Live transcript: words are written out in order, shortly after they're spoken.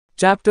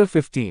Chapter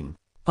 15.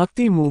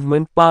 Bhakti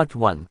Movement Part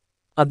 1.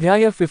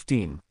 Adhyaya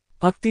 15.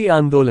 Bhakti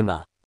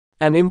Andolana.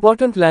 An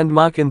important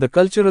landmark in the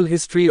cultural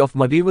history of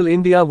medieval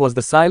India was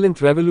the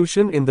silent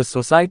revolution in the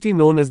society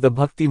known as the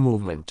Bhakti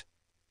movement.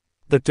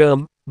 The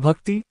term,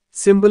 Bhakti,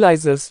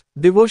 symbolizes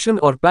devotion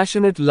or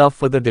passionate love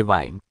for the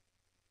divine.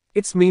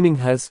 Its meaning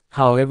has,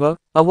 however,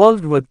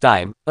 evolved with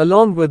time,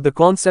 along with the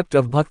concept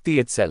of Bhakti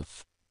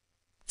itself.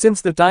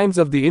 Since the times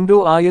of the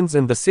Indo-Aryans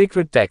and the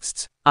sacred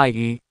texts,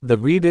 i.e., the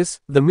Vedas,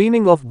 the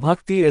meaning of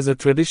Bhakti as a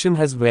tradition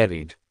has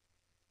varied.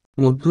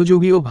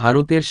 মধ্যযুগীয়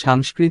ভারতের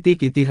সাংস্কৃতিক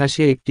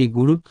ইতিহাসে একটি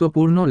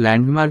গুরুত্বপূর্ণ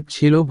landmark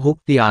ছিল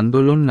ভক্তি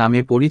আন্দোলন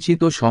নামে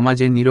পরিচিত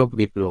সমাজে নীরব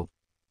বিপ্লব।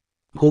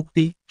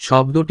 ভক্তি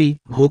শব্দটি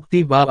ভক্তি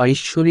বা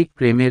ঐশ্বরিক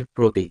প্রেমের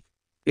প্রতীক।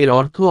 এর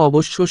অর্থ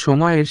অবশ্য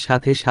সময়ের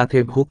সাথে সাথে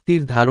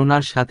ভক্তির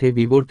ধারণার সাথে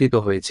বিবর্তিত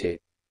হয়েছে।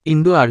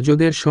 ইন্দো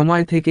আর্যদের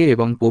সময় থেকে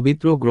এবং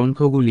পবিত্র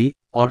গ্রন্থগুলি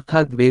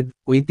অর্থাৎ বেদ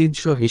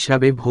ঐতিহ্য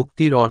হিসাবে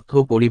ভক্তির অর্থ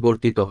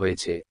পরিবর্তিত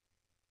হয়েছে।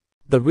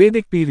 The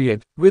Vedic period,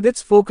 with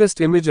its focused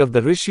image of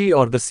the rishi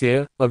or the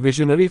seer, a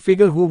visionary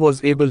figure who was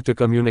able to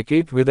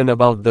communicate with and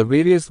about the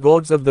various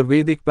gods of the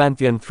Vedic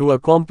pantheon through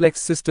a complex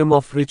system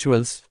of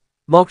rituals,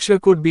 moksha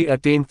could be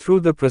attained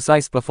through the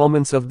precise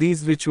performance of these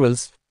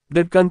rituals,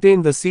 did contain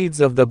the seeds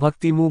of the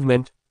Bhakti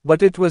movement, but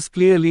it was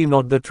clearly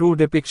not the true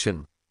depiction.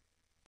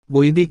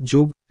 বৈদিক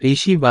যুগ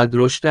ঋষি বা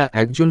দ্রষ্টা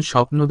একজন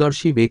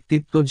স্বপ্নদর্শী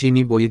ব্যক্তিত্ব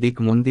যিনি বৈদিক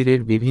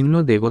মন্দিরের বিভিন্ন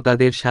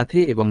দেবতাদের সাথে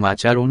এবং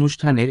আচার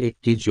অনুষ্ঠানের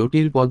একটি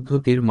জটিল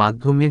পদ্ধতির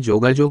মাধ্যমে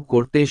যোগাযোগ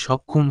করতে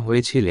সক্ষম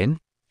হয়েছিলেন,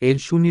 এর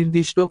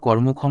সুনির্দিষ্ট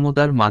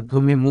কর্মক্ষমতার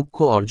মাধ্যমে মুখ্য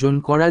অর্জন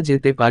করা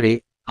যেতে পারে।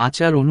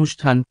 আচার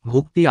অনুষ্ঠান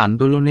ভক্তি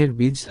আন্দোলনের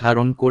বীজ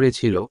ধারণ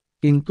করেছিল,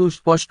 কিন্তু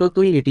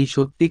স্পষ্টতই এটি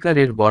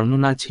সত্যিকারের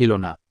বর্ণনা ছিল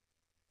না।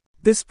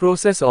 This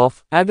process of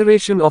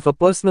adoration of a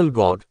personal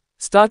god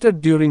started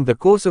during the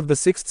course of the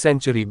 6th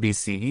century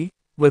BCE,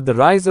 with the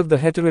rise of the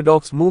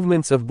heterodox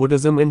movements of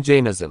Buddhism and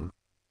Jainism.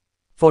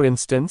 For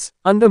instance,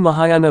 under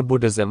Mahayana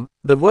Buddhism,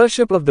 the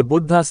worship of the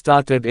Buddha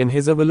started in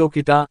his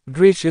Avalokita,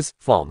 gracious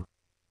form.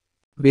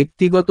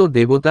 ব্যক্তিগত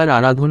দেবতার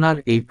আরাধনার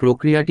এই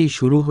প্রক্রিয়াটি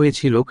শুরু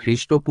হয়েছিল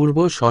খ্রিস্টপূর্ব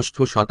ষষ্ঠ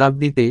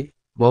শতাব্দীতে,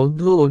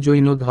 বৌদ্ধ ও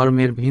জৈন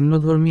ধর্মের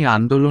ভিন্নধর্মী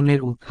আন্দোলনের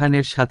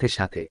উত্থানের সাথে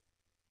সাথে।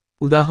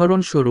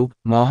 উদাহরণস্বরূপ,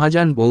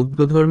 মহাযান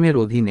বৌদ্ধধর্মের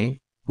অধীনে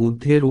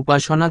বুদ্ধের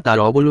উপাসনা তার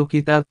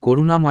অবলোকিতা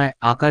করুণাময়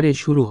আকারে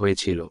শুরু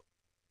হয়েছিল।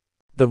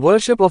 The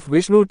worship of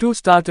Vishnu too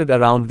started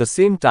around the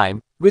same time,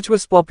 which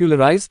was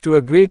popularized to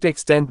a great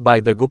extent by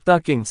the Gupta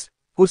kings,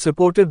 who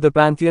supported the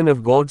pantheon of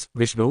gods,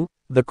 Vishnu,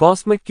 the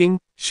cosmic king,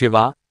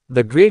 Shiva,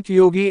 the great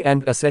yogi and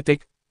ascetic,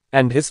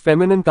 and his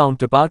feminine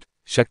counterpart,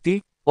 Shakti,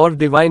 or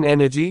divine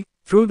energy,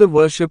 through the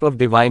worship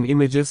of divine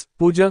images,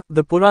 puja,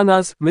 the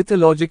Puranas,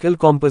 mythological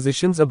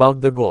compositions about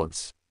the gods.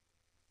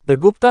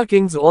 The Gupta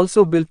kings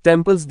also built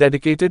temples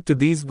dedicated to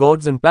these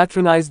gods and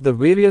patronized the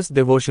various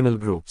devotional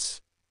groups.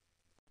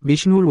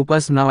 বিষ্ণুর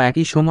উপাসনাও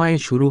একই সময়ে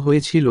শুরু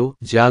হয়েছিল,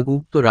 যা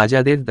গুপ্ত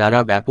রাজাদের দ্বারা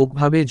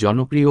ব্যাপকভাবে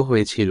জনপ্রিয়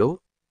হয়েছিল,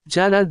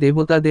 যারা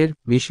দেবতাদের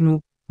বিষ্ণু,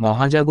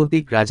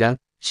 মহাজাগতিক রাজা,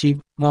 শিব,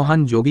 মহান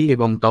যোগী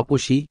এবং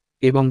তপস্বী,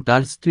 এবং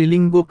তার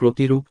স্ত্রীলিঙ্গ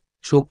প্রতিরূপ,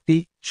 শক্তি,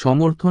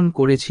 সমর্থন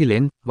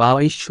করেছিলেন, বা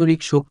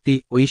ঐশ্বরিক শক্তি,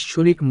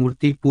 ঐশ্বরিক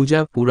মূর্তি পূজা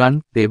পুরাণ,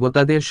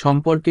 দেবতাদের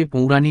সম্পর্কে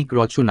পৌরাণিক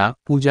রচনা,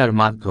 পূজার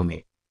মাধ্যমে।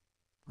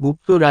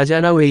 গুপ্ত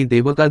রাজারাও এই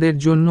দেবতাদের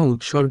জন্য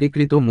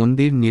উৎসর্গীকৃত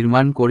মন্দির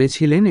নির্মাণ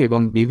করেছিলেন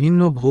এবং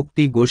বিভিন্ন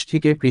ভক্তি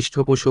গোষ্ঠীকে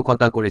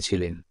পৃষ্ঠপোষকতা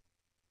করেছিলেন।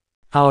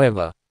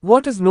 However,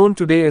 what is known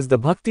today as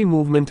the Bhakti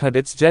movement had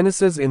its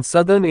genesis in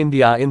southern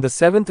India in the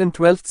 7th and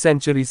 12th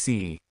century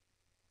CE.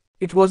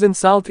 It was in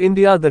South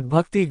India that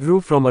Bhakti grew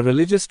from a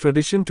religious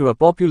tradition to a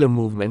popular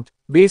movement,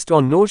 based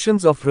on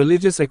notions of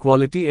religious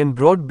equality and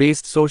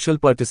broad-based social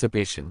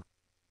participation.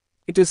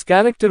 It is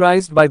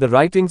characterized by the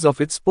writings of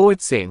its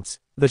poet saints,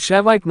 the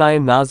Shaivite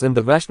Nayanas and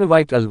the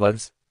Vaishnavite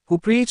Alvars, who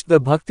preached the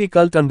Bhakti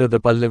cult under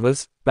the Pallavas,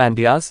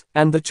 Pandyas,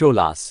 and the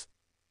Cholas.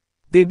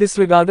 They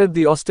disregarded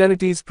the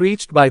austerities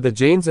preached by the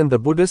Jains and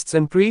the Buddhists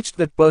and preached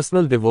that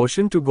personal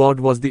devotion to God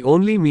was the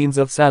only means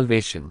of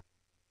salvation.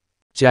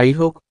 যাই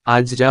হোক,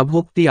 আজ যা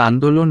ভক্তি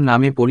আন্দোলন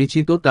নামে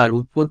পরিচিত তার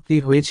উৎপত্তি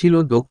হয়েছিল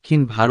দক্ষিণ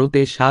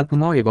ভারতে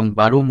 7ম এবং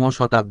 12ম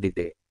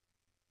শতাব্দীতে।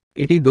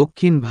 এটি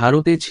দক্ষিণ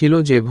ভারতে ছিল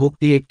যে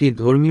ভক্তি একটি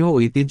ধর্মীয়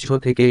ঐতিহ্য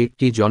থেকে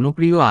একটি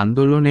জনপ্রিয়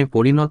আন্দোলনে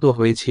পরিণত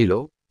হয়েছিল,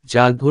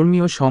 যা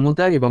ধর্মীয়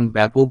সমতা এবং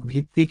ব্যাপক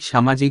ভিত্তিক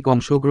সামাজিক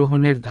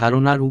অংশগ্রহণের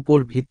ধারণার উপর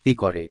ভিত্তি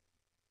করে।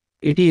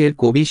 এটি এর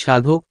কবি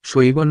সাধক,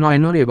 শৈব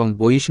নয়নর এবং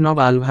বৈষ্ণব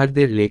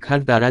আলভারদের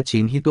লেখার দ্বারা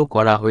চিহ্নিত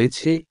করা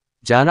হয়েছে,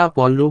 যারা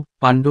পল্লব,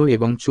 পাণ্ড্য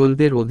এবং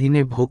চোলদের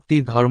অধীনে ভক্তি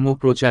ধর্ম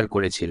প্রচার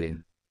করেছিলেন।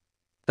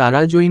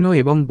 তারা জৈন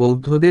এবং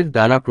বৌদ্ধদের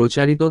দ্বারা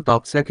প্রচারিত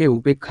তপস্যাকে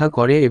উপেক্ষা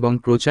করে এবং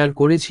প্রচার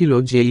করেছিল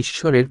যে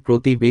ঈশ্বরের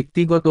প্রতি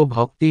ব্যক্তিগত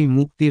ভক্তিই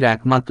মুক্তির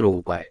একমাত্র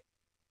উপায়।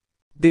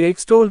 They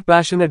extolled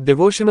passionate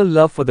devotional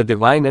love for the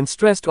divine and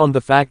stressed on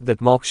the fact that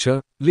moksha,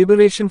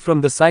 liberation from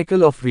the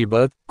cycle of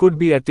rebirth, could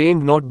be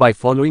attained not by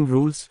following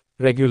rules,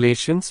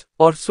 regulations,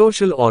 or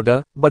social order,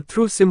 but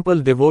through simple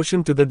devotion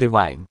to the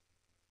divine.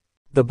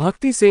 The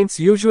Bhakti saints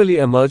usually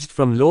emerged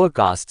from lower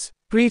castes,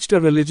 preached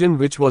a religion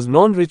which was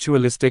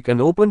non-ritualistic and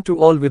open to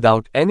all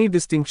without any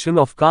distinction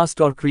of caste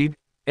or creed,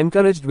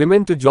 encouraged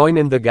women to join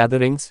in the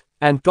gatherings,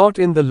 and taught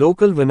in the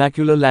local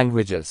vernacular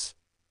languages.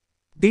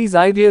 These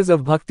ideas of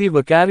bhakti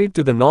were carried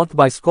to the north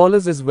by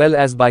scholars as well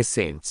as by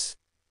saints.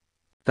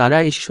 তারা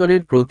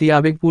ঈশ্বরের প্রতি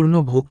আবেগপূর্ণ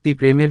ভক্তি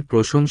প্রেমের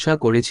প্রশংসা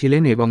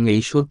করেছিলেন এবং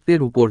এই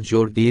সত্যের উপর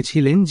জোর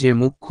দিয়েছিলেন যে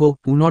মুখ্য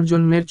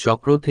পুনর্জন্মের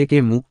চক্র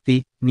থেকে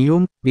মুক্তি,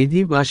 নিয়ম,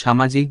 বিধি বা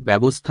সামাজিক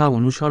ব্যবস্থা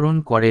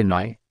অনুসরণ করে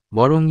নয়,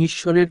 বরং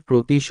ঈশ্বরের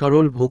প্রতি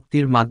সরল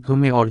ভক্তির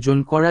মাধ্যমে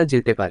অর্জন করা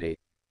যেতে পারে।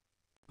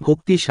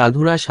 ভক্তি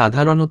সাধুরা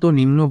সাধারণত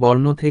নিম্ন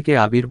বর্ণ থেকে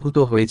আবির্ভূত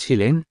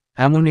হয়েছিলেন,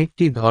 এমন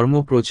একটি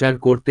ধর্ম প্রচার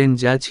করতেন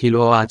যা ছিল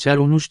আচার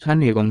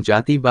অনুষ্ঠান এবং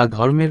জাতি বা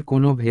ধর্মের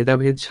কোনো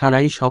ভেদাভেদ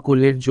ছাড়াই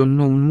সকলের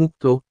জন্য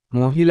উন্মুক্ত,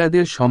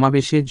 মহিলাদের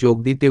সমাবেশে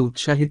যোগ দিতে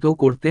উৎসাহিত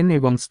করতেন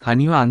এবং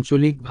স্থানীয়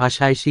আঞ্চলিক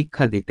ভাষায়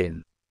শিক্ষা দিতেন।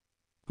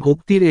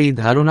 ভক্তির এই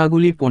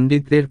ধারণাগুলি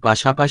পণ্ডিতদের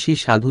পাশাপাশি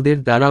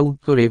সাধুদের দ্বারা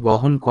উত্তরে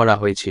বহন করা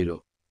হয়েছিল।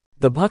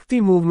 The Bhakti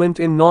movement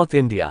in North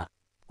India.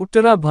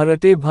 Uttara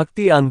Bharate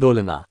Bhakti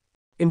Andolana.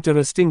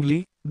 Interestingly,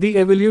 the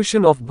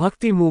evolution of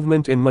Bhakti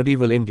movement in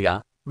medieval India,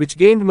 which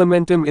gained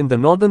momentum in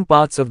the northern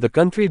parts of the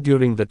country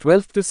during the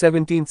 12th to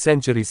 17th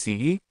century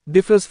CE,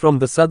 differs from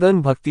the southern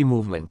Bhakti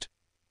movement.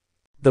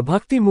 The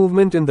Bhakti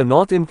movement in the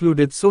north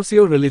included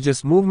socio-religious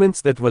movements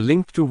that were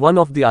linked to one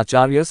of the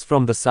acharyas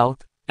from the south,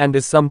 and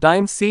is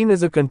sometimes seen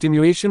as a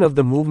continuation of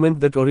the movement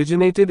that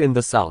originated in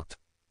the south.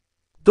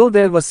 Though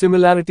there were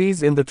similarities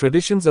in the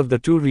traditions of the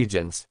two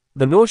regions,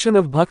 the notion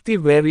of bhakti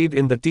varied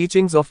in the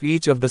teachings of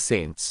each of the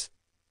saints.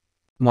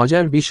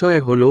 মজার বিষয়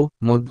হল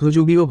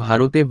মধ্যযুগীয়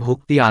ভারতে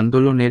ভক্তি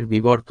আন্দোলনের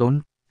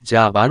বিবর্তন,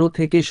 যা 12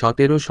 থেকে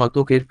 17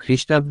 শতকের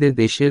খ্রিস্টাব্দে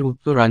দেশের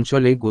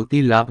উত্তরাঞ্চলে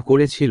গতি লাভ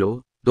করেছিল,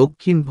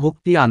 দক্ষিণ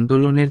ভক্তি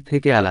আন্দোলনের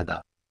থেকে আলাদা।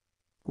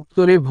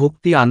 উত্তরে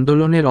ভক্তি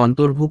আন্দোলনের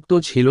অন্তর্ভুক্ত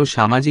ছিল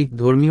সামাজিক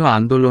ধর্মীয়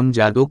আন্দোলন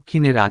যা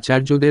দক্ষিণের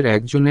আচার্যদের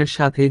একজনের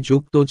সাথে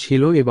যুক্ত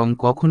ছিল এবং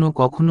কখনো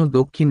কখনো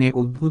দক্ষিণে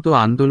উদ্ভূত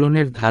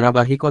আন্দোলনের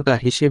ধারাবাহিকতা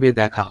হিসেবে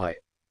দেখা হয়।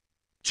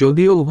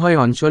 যদিও উভয়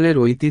অঞ্চলের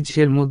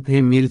ঐতিহ্যের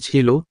মধ্যে মিল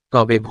ছিল,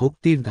 তবে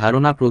ভক্তির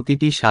ধারণা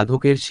প্রতিটি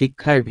সাধকের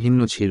শিক্ষায়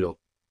ভিন্ন ছিল।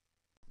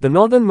 The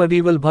northern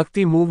medieval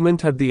Bhakti movement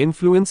had the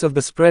influence of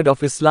the spread of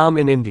Islam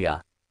in India.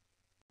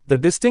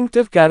 The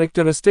distinctive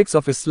characteristics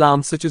of Islam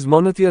such as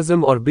monotheism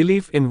or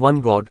belief in one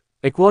God,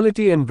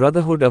 equality and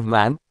brotherhood of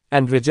man,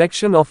 and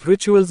rejection of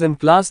rituals and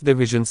class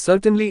divisions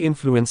certainly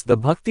influenced the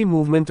Bhakti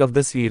movement of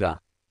this era.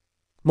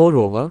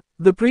 Moreover,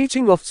 the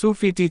preaching of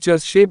Sufi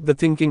teachers shaped the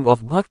thinking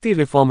of Bhakti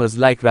reformers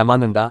like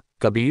Ramananda,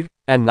 Kabir,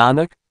 and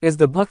Nanak, as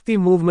the Bhakti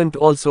movement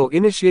also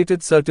initiated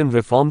certain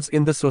reforms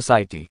in the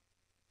society.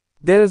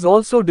 There is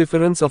also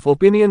difference of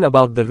opinion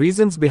about the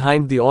reasons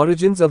behind the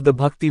origins of the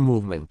Bhakti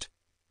movement.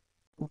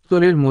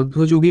 উত্তরের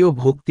মধ্যযুগীয়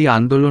ভক্তি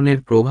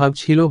আন্দোলনের প্রভাব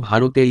ছিল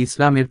ভারতে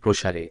ইসলামের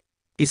প্রসারে।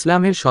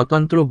 ইসলামের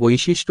স্বতন্ত্র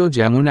বৈশিষ্ট্য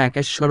যেমন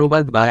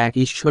একেশ্বরবাদ বা এক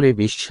ঈশ্বরে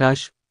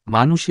বিশ্বাস,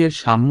 মানুষের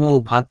সাম্য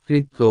ও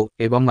ভ্রাতৃত্ব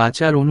এবং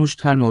আচার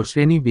অনুষ্ঠান ও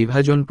শ্রেণী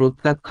বিভাজন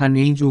প্রত্যাখ্যান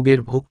এই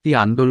যুগের ভক্তি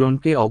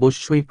আন্দোলনকে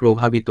অবশ্যই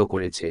প্রভাবিত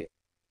করেছে।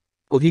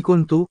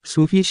 অধিকন্তু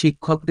সুফি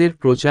শিক্ষকদের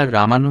প্রচার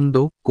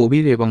রামানন্দ,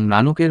 কবির এবং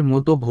নানকের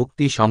মতো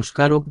ভক্তি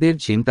সংস্কারকদের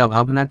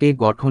চিন্তাভাবনাকে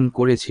গঠন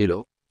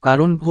করেছিল,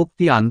 কারণ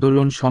ভক্তি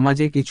আন্দোলন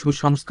সমাজে কিছু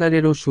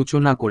সংস্কারেরও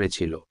সূচনা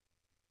করেছিল।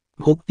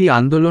 ভক্তি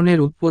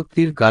আন্দোলনের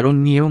উৎপত্তির কারণ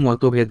নিয়েও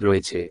মতভেদ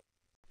রয়েছে।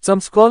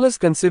 Some scholars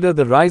consider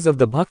the rise of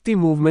the Bhakti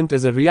movement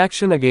as a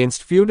reaction against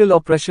feudal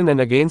oppression and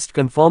against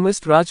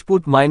conformist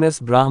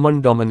Rajput-Brahman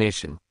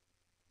domination.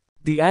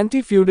 The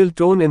anti-feudal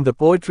tone in the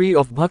poetry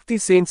of Bhakti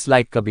saints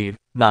like Kabir,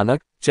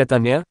 Nanak,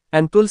 Chaitanya,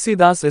 and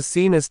Tulsidas is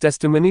seen as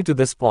testimony to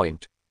this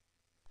point.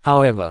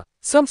 However,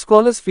 some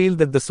scholars feel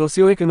that the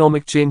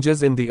socio-economic changes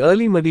in the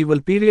early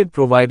medieval period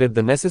provided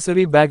the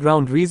necessary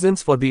background reasons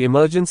for the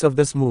emergence of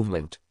this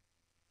movement.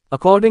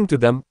 According to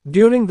them,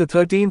 during the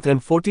 13th and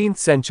 14th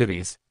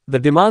centuries,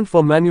 the demand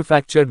for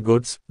manufactured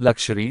goods,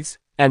 luxuries,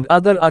 and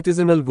other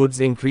artisanal goods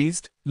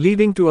increased,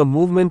 leading to a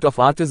movement of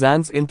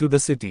artisans into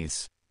the cities.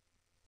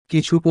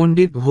 কিছু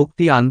পণ্ডিত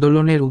ভক্তি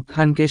আন্দোলনের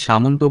উত্থানকে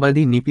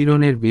সামন্তবাদী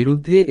নিপীড়নের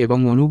বিরুদ্ধে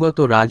এবং অনুগত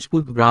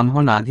রাজপুত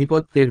ব্রাহ্মণ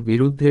আধিপত্যের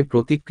বিরুদ্ধে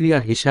প্রতিক্রিয়া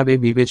হিসাবে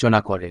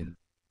বিবেচনা করেন।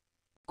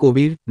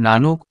 কবির,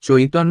 নানক,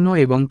 চৈতন্য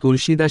এবং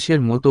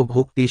তুলসীদাসের মতো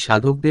ভক্তি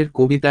সাধকদের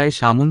কবিতায়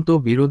সামন্ত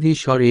বিরোধী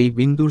স্বর এই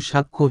বিন্দুর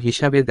সাক্ষ্য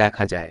হিসাবে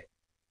দেখা যায়।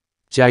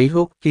 যাই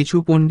হোক,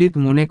 কিছু পণ্ডিত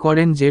মনে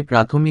করেন যে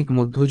প্রাথমিক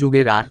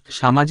মধ্যযুগের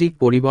সামাজিক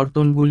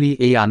পরিবর্তনগুলি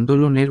এই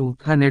আন্দোলনের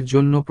উত্থানের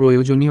জন্য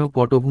প্রয়োজনীয়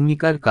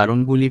পটভূমিকার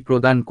কারণগুলি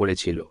প্রদান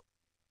করেছিল।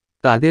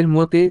 তাদের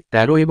মতে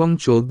 13 এবং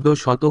 14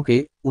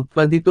 শতকে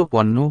উৎপাদিত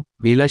পণ্য,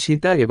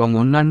 বিলাসিতা এবং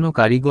অন্যান্য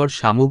কারিগর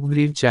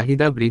সামগ্রীর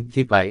চাহিদা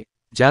বৃদ্ধি পায়,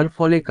 যার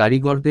ফলে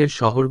কারিগরদের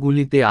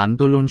শহরগুলিতে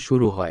আন্দোলন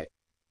শুরু হয়।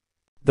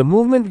 The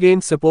movement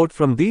gained support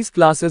from these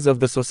classes of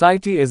the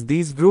society as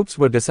these groups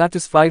were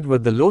dissatisfied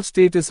with the low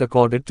status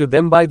accorded to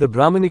them by the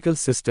Brahmanical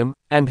system,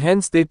 and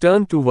hence they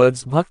turned towards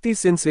Bhakti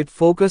since it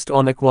focused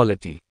on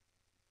equality.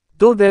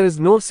 Though there is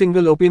no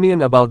single opinion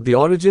about the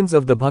origins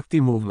of the Bhakti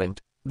movement,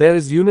 there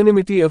is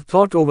unanimity of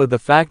thought over the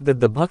fact that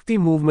the Bhakti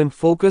movement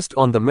focused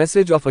on the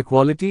message of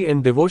equality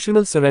and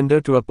devotional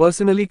surrender to a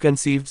personally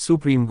conceived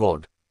Supreme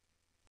God.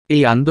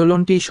 এই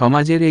আন্দোলনটি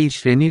সমাজের এই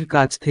শ্রেণীর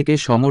কাছ থেকে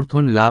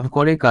সমর্থন লাভ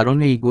করে কারণ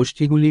এই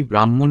গোষ্ঠীগুলি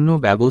ব্রাহ্মণ্য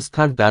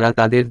ব্যবস্থার দ্বারা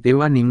তাদের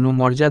দেওয়া নিম্ন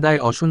মর্যাদায়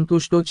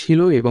অসন্তুষ্ট ছিল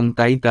এবং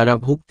তাই তারা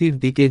ভক্তির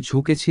দিকে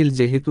ঝুঁকেছিল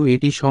যেহেতু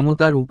এটি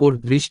সমতার উপর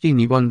দৃষ্টি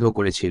নিবদ্ধ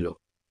করেছিল।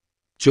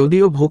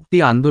 যদিও ভক্তি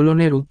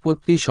আন্দোলনের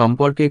উৎপত্তি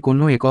সম্পর্কে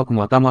কোনো একক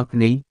মতামত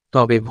নেই,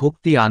 তবে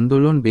ভক্তি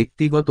আন্দোলন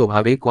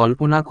ব্যক্তিগতভাবে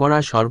কল্পনা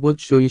করা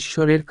সর্বোচ্চ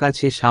ঈশ্বরের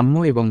কাছে সাম্য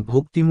এবং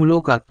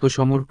ভক্তিমূলক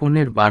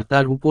আত্মসমর্পণের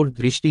বার্তার উপর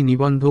দৃষ্টি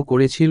নিবদ্ধ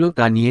করেছিল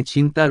তা নিয়ে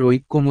চিন্তার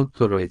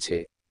ঐক্যমত্য রয়েছে।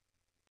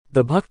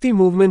 The Bhakti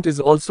movement is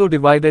also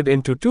divided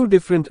into two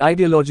different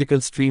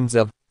ideological streams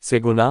of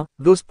Seguna,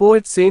 those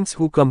poet saints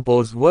who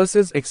compose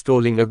verses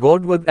extolling a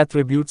god with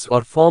attributes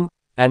or form,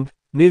 and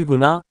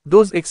Nirguna,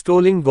 those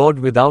extolling God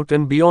without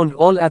and beyond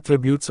all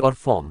attributes or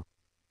form.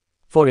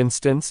 For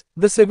instance,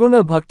 the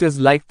Seguna Bhaktas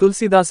like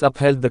Tulsidas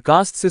upheld the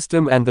caste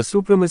system and the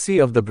supremacy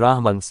of the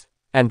Brahmans,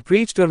 and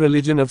preached a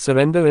religion of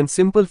surrender and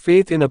simple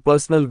faith in a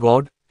personal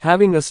God,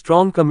 having a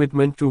strong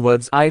commitment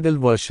towards idol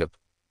worship.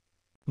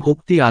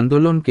 ভক্তি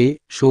আন্দোলনকে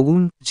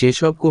সগুণ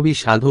যেসব কবি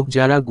সাধক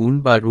যারা গুণ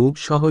বা রূপ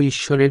সহ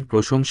ঈশ্বরের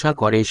প্রশংসা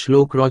করে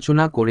শ্লোক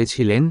রচনা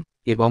করেছিলেন,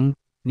 এবং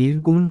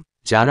নির্গুণ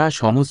যারা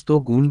সমস্ত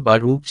গুণ বা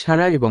রূপ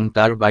ছাড়া এবং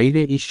তার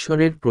বাইরে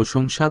ঈশ্বরের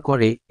প্রশংসা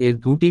করে, এর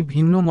দুটি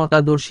ভিন্ন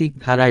মতাদর্শিক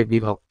ধারায়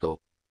বিভক্ত।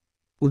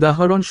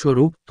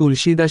 উদাহরণস্বরূপ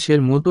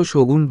তুলসীদাসের মতো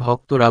সগুণ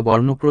ভক্তরা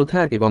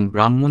বর্ণপ্রথা এবং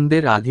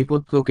ব্রাহ্মণদের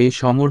আধিপত্যকে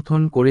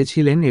সমর্থন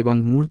করেছিলেন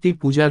এবং মূর্তি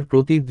পূজার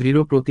প্রতি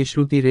দৃঢ়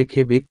প্রতিশ্রুতি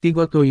রেখে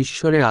ব্যক্তিগত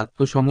ঈশ্বরে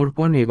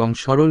আত্মসমর্পণ এবং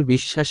সরল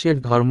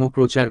বিশ্বাসের ধর্ম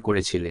প্রচার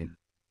করেছিলেন।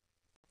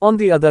 On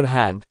the other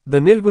hand, the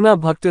Nirguna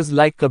Bhaktas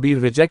like Kabir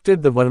rejected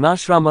the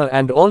Varnashrama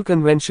and all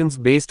conventions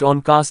based on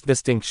caste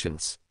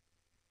distinctions.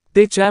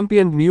 They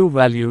championed new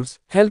values,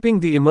 helping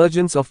the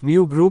emergence of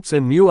new groups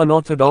and new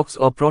unorthodox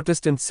or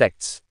Protestant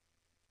sects.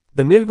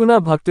 The Nirguna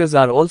Bhaktas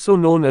are also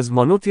known as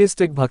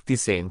monotheistic Bhakti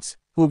saints,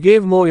 who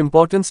gave more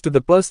importance to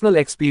the personal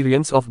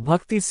experience of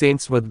Bhakti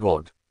saints with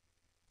God.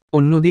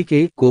 অন্যদিকে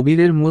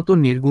কবিরের মতো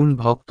নির্গুণ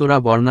ভক্তরা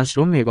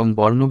বর্ণাশ্রম এবং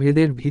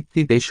বর্ণভেদের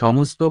ভিত্তিতে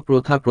সমস্ত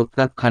প্রথা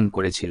প্রত্যাখ্যান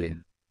করেছিলেন।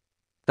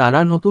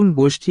 তারা নতুন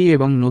গোষ্ঠী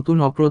এবং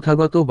নতুন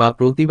অপ্রথাগত বা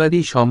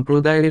প্রতিবাদী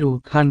সম্প্রদায়ের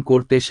উত্থান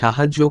করতে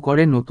সাহায্য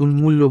করে নতুন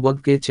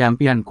মূল্যবোধকে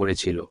চ্যাম্পিয়ন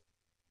করেছিল।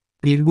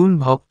 নির্গুণ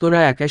ভক্তরা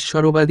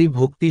একেশ্বরবাদী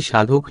ভক্তি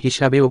সাধক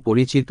হিসাবেও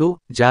পরিচিত,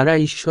 যারা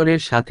ঈশ্বরের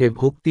সাথে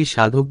ভক্তি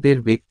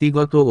সাধকদের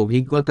ব্যক্তিগত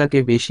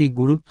অভিজ্ঞতাকে বেশি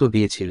গুরুত্ব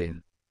দিয়েছিলেন।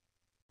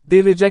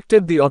 They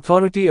rejected the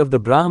authority of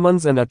the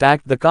Brahmans and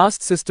attacked the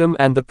caste system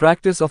and the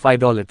practice of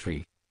idolatry.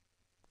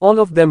 All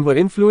of them were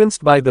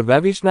influenced by the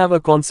Vaishnava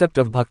concept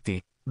of Bhakti,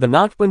 the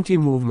Natpanthi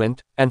movement,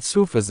 and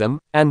Sufism,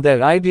 and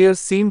their ideas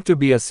seemed to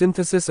be a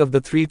synthesis of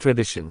the three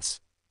traditions.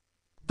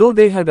 Though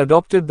they had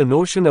adopted the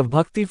notion of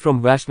Bhakti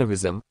from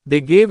Vaishnavism,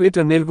 they gave it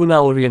a Nirguna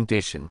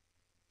orientation.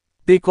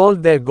 They called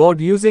their God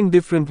using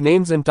different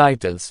names and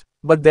titles,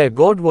 but their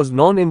God was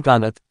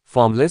non-incarnate,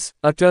 formless,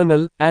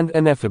 eternal, and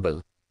ineffable.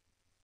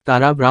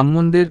 তারা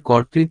ব্রাহ্মণদের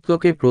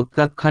কর্তৃত্বকে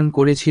প্রত্যাখ্যান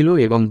করেছিল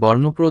এবং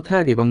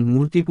বর্ণপ্রথা এবং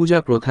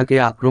মূর্তিপূজা প্রথাকে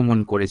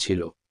আক্রমণ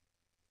করেছিল।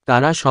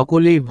 তারা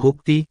সকলেই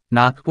ভক্তি,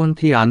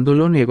 নাথপন্থী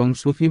আন্দোলন এবং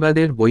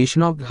সুফিবাদের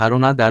বৈষ্ণব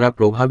ধারণা দ্বারা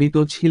প্রভাবিত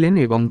ছিলেন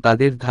এবং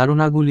তাদের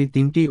ধারণাগুলি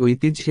তিনটি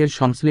ঐতিহ্যের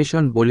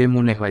সংশ্লেষণ বলে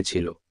মনে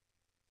হয়েছিল।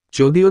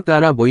 যদিও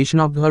তারা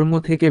বৈষ্ণব ধর্ম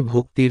থেকে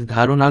ভক্তির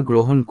ধারণা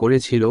গ্রহণ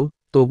করেছিল,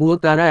 তবুও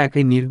তারা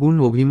একে নির্গুণ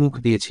অভিমুখ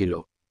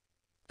দিয়েছিল।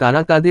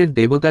 তারা তাদের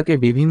দেবতাকে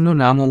বিভিন্ন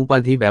নাম ও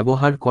উপাধি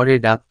ব্যবহার করে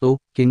ডাকত,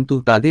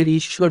 কিন্তু তাদের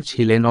ঈশ্বর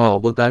ছিলেন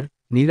অবতার,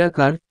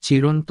 নিরাকার,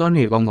 চিরন্তন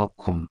এবং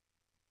অক্ষম।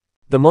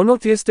 The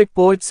monotheistic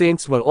poet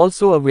saints were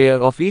also aware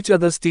of each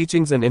other's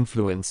teachings and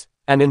influence,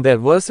 and in their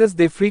verses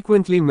they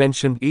frequently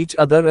mentioned each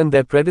other and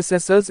their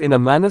predecessors in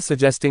a manner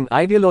suggesting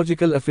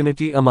ideological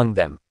affinity among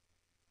them.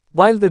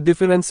 While the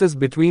differences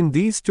between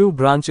these two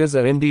branches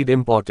are indeed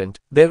important,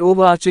 their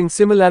overarching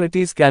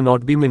similarities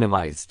cannot be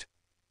minimized.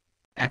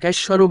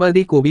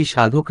 একেশ্বরবাদী কবি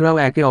সাধকরাও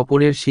একে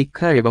অপরের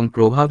শিক্ষা এবং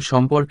প্রভাব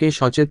সম্পর্কে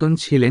সচেতন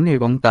ছিলেন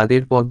এবং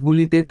তাদের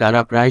পদগুলিতে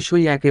তারা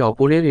প্রায়শই একে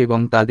অপরের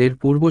এবং তাদের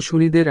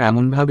পূর্বসূরিদের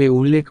এমনভাবে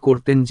উল্লেখ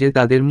করতেন যে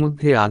তাদের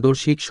মধ্যে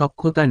আদর্শিক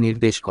সখ্যতা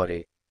নির্দেশ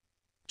করে।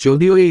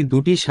 যদিও এই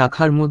দুটি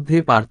শাখার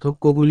মধ্যে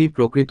পার্থক্যগুলি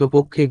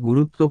প্রকৃতপক্ষে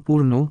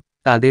গুরুত্বপূর্ণ,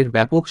 তাদের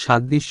ব্যাপক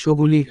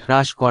সাদৃশ্যগুলি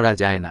হ্রাস করা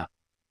যায় না।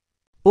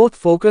 Both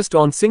focused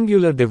on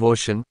singular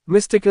devotion,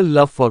 mystical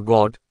love for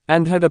God,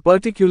 and had a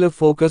particular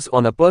focus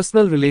on a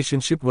personal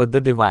relationship with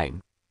the divine.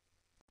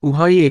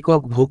 উভয়ই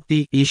একক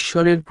ভক্তি,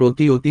 ঈশ্বরের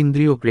প্রতি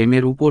অতীন্দ্রিয়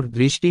প্রেমের উপর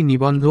দৃষ্টি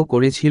নিবদ্ধ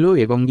করেছিল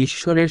এবং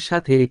ঈশ্বরের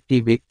সাথে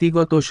একটি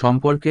ব্যক্তিগত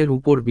সম্পর্কের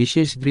উপর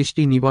বিশেষ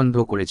দৃষ্টি নিবদ্ধ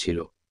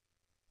করেছিল।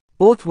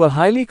 Both were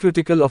highly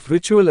critical of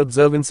ritual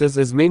observances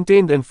as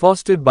maintained and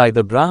fostered by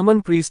the Brahman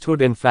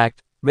priesthood. In fact,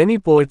 many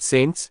poet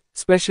saints,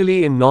 especially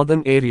in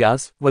northern areas,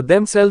 were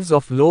themselves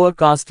of lower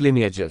caste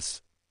lineages.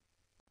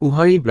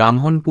 উভয়ই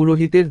ব্রাহ্মণ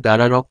পুরোহিতের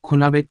দ্বারা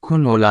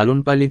রক্ষণাবেক্ষণ ও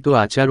লালনপালিত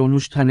আচার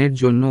অনুষ্ঠানের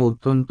জন্য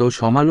অত্যন্ত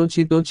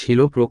সমালোচিত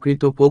ছিল।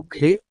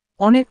 প্রকৃতপক্ষে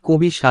অনেক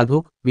কবি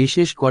সাধক,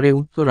 বিশেষ করে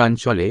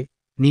উত্তরাঞ্চলে,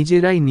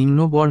 নিজেরাই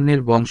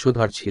নিম্নবর্ণের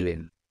বংশধর ছিলেন।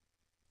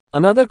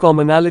 Another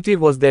commonality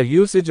was their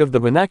usage of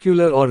the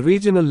vernacular or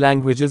regional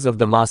languages of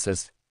the masses,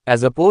 as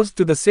opposed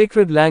to the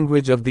sacred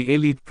language of the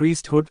elite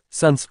priesthood,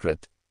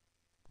 Sanskrit.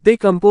 They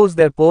composed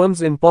their poems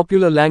in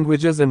popular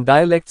languages and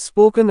dialects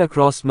spoken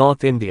across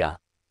North India.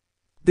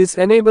 This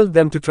enabled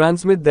them to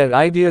transmit their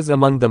ideas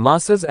among the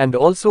masses and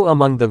also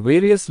among the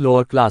various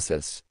lower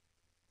classes.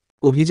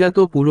 অভিজাত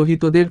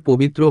পুরোহিতদের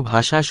পবিত্র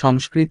ভাষা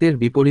সংস্কৃতের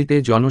বিপরীতে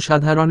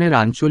জনসাধারণের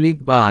আঞ্চলিক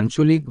বা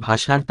আঞ্চলিক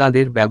ভাষার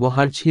তাদের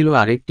ব্যবহার ছিল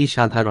আরেকটি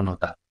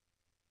সাধারণতা।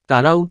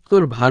 তারা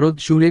উত্তর ভারত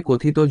জুড়ে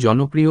কথিত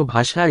জনপ্রিয়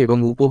ভাষা এবং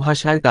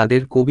উপভাষায়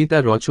তাদের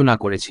কবিতা রচনা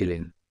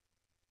করেছিলেন।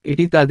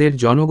 এটি তাদের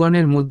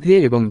জনগণের মধ্যে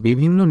এবং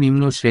বিভিন্ন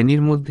নিম্ন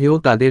শ্রেণীর মধ্যেও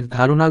তাদের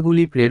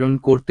ধারণাগুলি প্রেরণ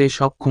করতে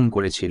সক্ষম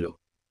করেছিল।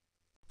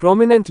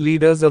 Prominent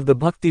leaders of the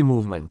Bhakti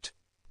movement.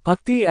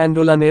 Bhakti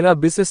Andolanera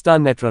Bisista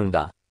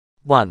Netranda.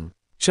 1.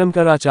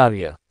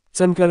 Shankaracharya,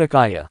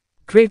 Sankarakaya,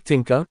 great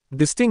thinker,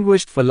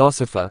 distinguished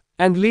philosopher,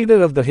 and leader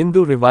of the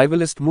Hindu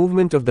revivalist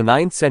movement of the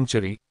 9th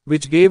century,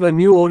 which gave a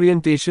new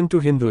orientation to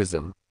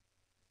Hinduism.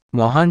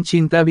 মহান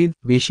চিন্তাবিদ,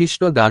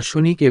 বিশিষ্ট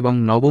দার্শনিক এবং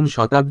নবম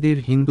শতাব্দীর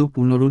হিন্দু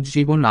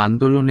পুনরুজ্জীবন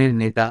আন্দোলনের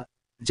নেতা,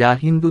 যা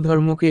হিন্দু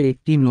ধর্মকে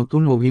একটি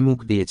নতুন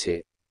অভিমুখ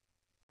দিয়েছে।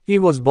 He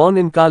was born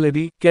in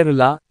Kaladi,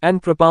 Kerala, and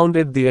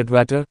propounded the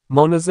Advaita,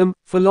 monism,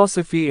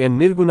 philosophy and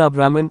Nirguna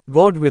Brahman,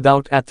 God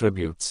without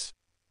attributes.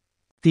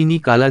 তিনি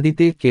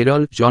কালাদিতে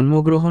কেরল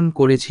জন্মগ্রহণ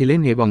করেছিলেন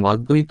এবং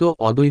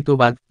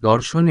অদ্বৈতবাদ,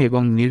 দর্শন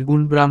এবং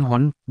নির্গুণ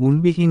ব্রাহ্মণ,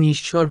 গুণবিহীন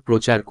ঈশ্বর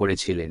প্রচার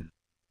করেছিলেন।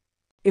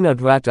 In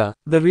Advaita,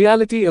 the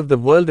reality of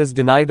the world is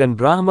denied and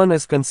Brahman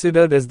is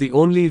considered as the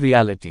only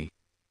reality.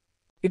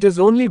 It is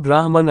only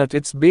Brahman at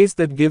its base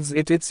that gives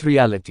it its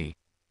reality.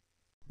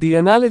 The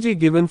analogy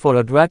given for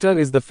Advaita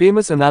is the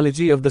famous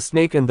analogy of the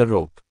snake and the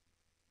rope.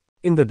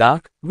 In the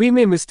dark, we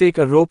may mistake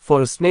a rope for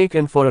a snake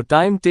and for a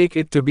time take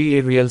it to be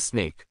a real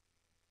snake.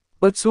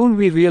 But soon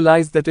we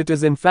realize that it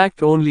is in fact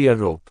only a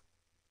rope.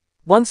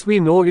 Once we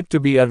know it to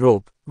be a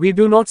rope, we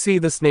do not see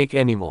the snake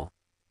anymore.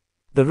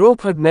 The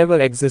rope had never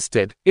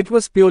existed, it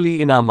was purely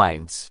in our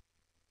minds.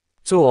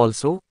 So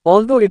also,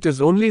 although it is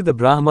only the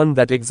Brahman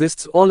that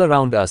exists all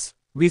around us,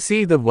 we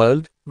see the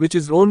world, which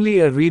is only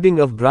a reading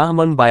of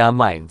Brahman by our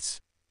minds.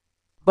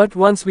 But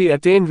once we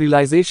attain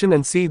realization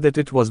and see that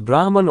it was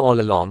Brahman all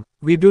along,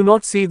 we do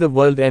not see the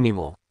world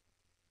anymore.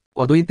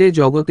 অদ্বৈতে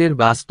জগতের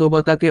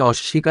বাস্তবতাকে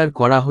অস্বীকার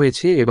করা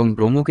হয়েছে এবং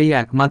ব্রহ্মকেই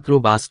একমাত্র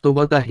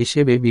বাস্তবতা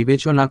হিসেবে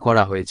বিবেচনা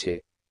করা হয়েছে।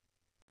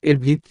 এর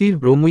ভিত্তির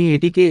ব্রহ্মই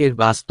এটিকে এর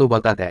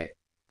বাস্তবতা দেয়।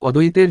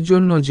 অদ্বৈতের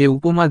জন্য যে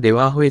উপমা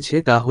দেওয়া হয়েছে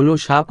তা হল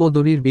সাপ ও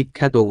দড়ির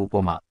বিখ্যাত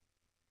উপমা।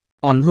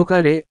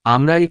 অন্ধকারে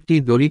আমরা একটি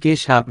দড়িকে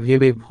সাপ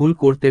ভেবে ভুল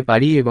করতে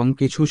পারি এবং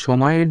কিছু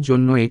সময়ের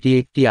জন্য এটি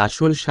একটি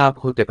আসল সাপ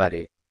হতে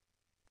পারে।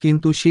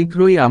 কিন্তু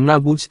শীঘ্রই আমরা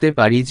বুঝতে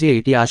পারি যে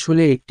এটি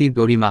আসলে একটি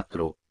দড়ি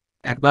মাত্র।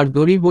 একবার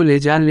দড়ি বলে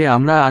জানলে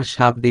আমরা আর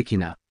সাপ দেখি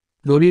না।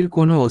 দড়ির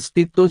কোনো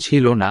অস্তিত্ব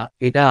ছিল না,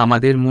 এটা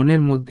আমাদের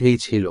মনের মধ্যেই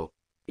ছিল।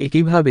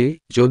 একইভাবে,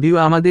 যদিও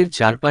আমাদের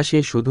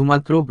চারপাশে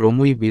শুধুমাত্র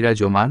ব্রহ্মই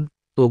বিরাজমান,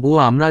 তবুও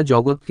আমরা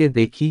জগৎকে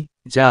দেখি,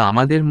 যা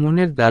আমাদের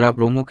মনের দ্বারা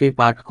ব্রহ্মকে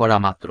পাঠ করা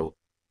মাত্র।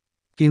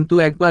 কিন্তু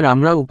একবার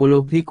আমরা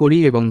উপলব্ধি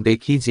করি এবং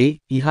দেখি যে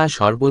ইহা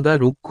সর্বদা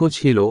রুক্ষ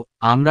ছিল,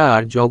 আমরা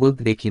আর জগৎ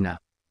দেখি না।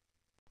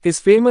 His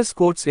famous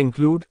quotes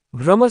include,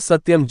 Brahma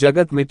Satyam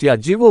Jagat Mitya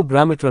Jivo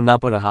Brahmitra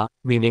Naparaha,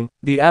 meaning,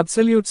 the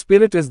absolute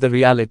spirit is the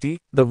reality,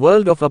 the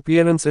world of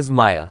appearance is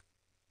Maya.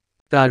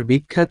 তার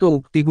বিখ্যাত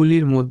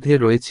উক্তিগুলির মধ্যে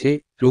রয়েছে,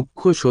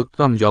 রুক্ষ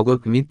সত্যম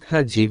জগৎ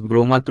মিথ্যা জীব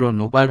ব্রহ্মাত্র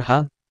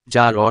নোপারহা,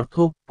 যার অর্থ,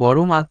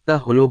 পরম আত্মা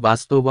হল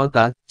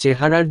বাস্তবতা,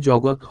 চেহারার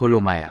জগৎ হল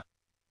মায়া।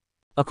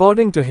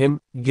 According to him,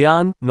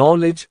 Gyan,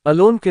 knowledge,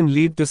 alone can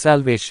lead to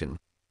salvation.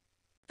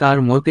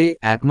 তার মতে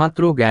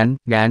একমাত্র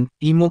জ্ঞান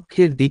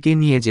মোক্ষের দিকে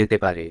নিয়ে যেতে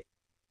পারে।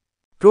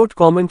 Wrote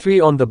commentary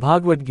on the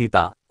Bhagavad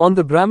Gita, on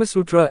the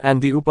Brahmasutra and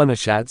the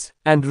Upanishads,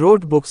 and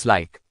wrote books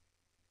like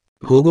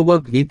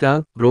ভগবদ্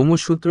গীতা,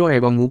 ব্রহ্মসূত্র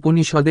এবং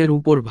উপনিষদের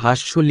উপর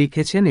ভাষ্য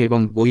লিখেছেন এবং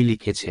বই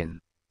লিখেছেন।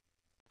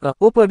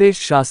 Upadesh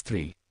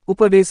Shastri,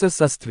 Upadesa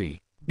Sastri,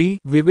 B.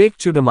 Vivek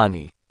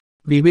Chudamani,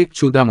 বিবেক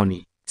চূড়ামণি,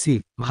 সি.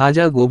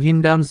 ভাজা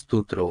গোভিন্দাম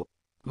স্তোত্র,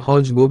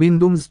 ভজ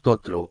গোবিন্দুম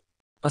স্তোত্র।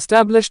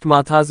 Established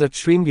mathas at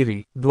Sringeri,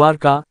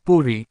 Dwarka,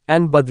 Puri,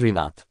 and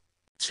Badrinath.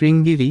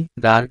 শৃঙ্গিরি,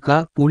 Dwarka,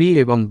 Puri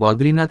এবং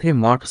বদ্রীনাথে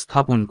মঠ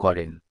স্থাপন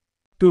করেন।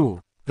 2.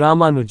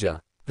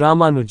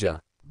 Ramanuja,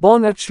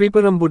 born at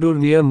Sriperumbudur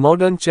near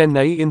modern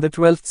Chennai in the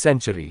 12th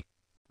century.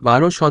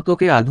 12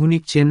 শতকে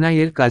আধুনিক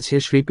চেন্নাইয়ের কাছে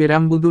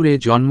শ্রীপেরাম্বুদুরে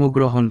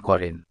জন্মগ্রহণ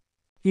করেন।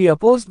 He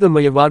opposed the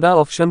Mayavada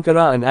of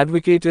Shankara and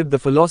advocated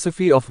the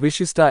philosophy of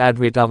Vishista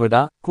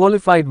Advaitavada,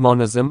 qualified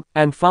monism,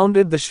 and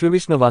founded the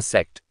Srivishnava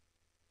sect.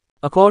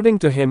 According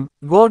to him,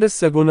 God is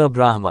Saguna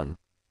Brahman.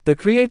 The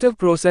creative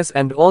process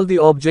and all the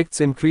objects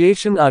in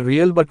creation are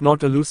real but not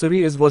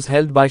illusory as was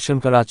held by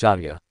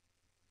Shankaracharya.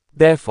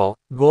 Therefore,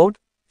 God,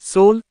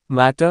 soul,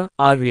 matter,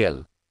 are real.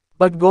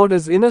 But God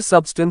is inner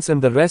substance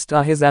and the rest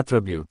are his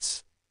attributes.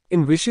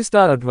 In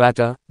Vishista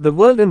Advaita, the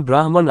world and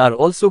Brahman are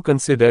also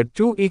considered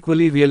two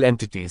equally real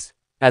entities.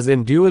 as in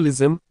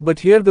dualism, but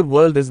here the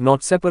world is not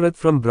separate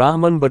from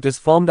Brahman but is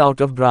formed out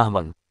of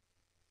Brahman.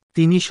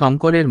 তিনি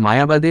শঙ্করের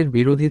মায়াবাদের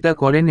বিরোধিতা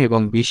করেন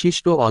এবং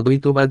বিশিষ্ট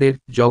অদ্বৈতবাদের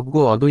যজ্ঞ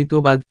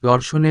অদ্বৈতবাদ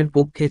দর্শনের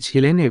পক্ষে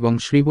ছিলেন এবং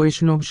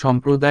শ্রীবৈষ্ণব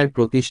সম্প্রদায়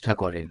প্রতিষ্ঠা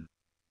করেন।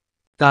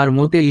 তার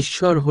মতে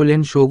ঈশ্বর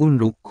হলেন সগুণ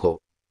রুক্ষ,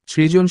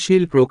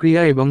 সৃজনশীল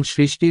প্রক্রিয়া এবং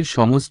সৃষ্টির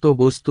সমস্ত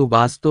বস্তু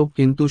বাস্তব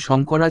কিন্তু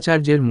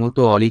শঙ্করাচার্যের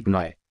মতো অলীক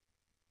নয়।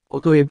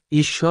 অতএব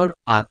ঈশ্বর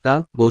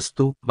আত্মা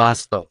বস্তু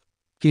বাস্তব,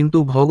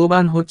 কিন্তু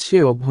ভগবান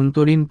হচ্ছে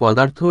অভ্যন্তরীণ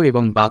পদার্থ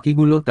এবং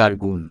বাকিগুলো তার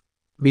গুণ।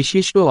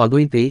 বিশিষ্ট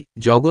অদ্বৈতে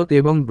জগৎ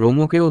এবং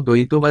ব্রহ্মকেও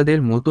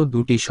দ্বৈতবাদের মতো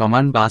দুটি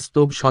সমান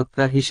বাস্তব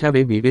সত্তা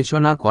হিসাবে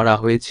বিবেচনা করা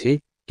হয়েছে,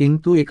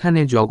 কিন্তু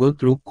এখানে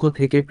জগৎ রুক্ষ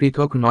থেকে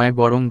পৃথক নয়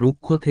বরং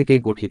রুক্ষ থেকে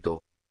গঠিত।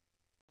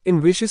 In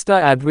Vishishta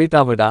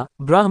Advaitavada,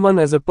 Brahman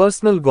is a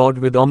personal God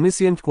with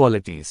omniscient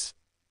qualities.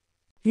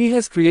 He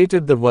has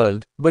created the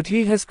world, but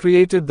he has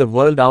created the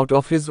world out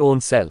of his own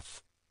self.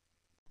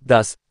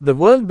 Thus, the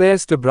world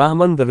bears to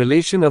Brahman the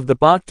relation of the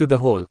part to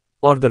the whole,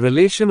 or the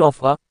relation of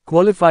a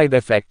qualified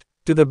effect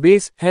to the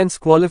base, hence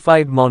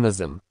qualified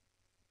monism.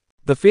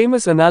 The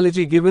famous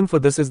analogy given for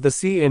this is the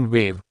sea and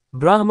wave.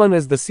 Brahman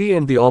is the sea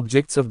and the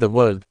objects of the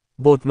world,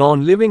 both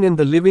non-living and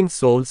the living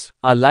souls,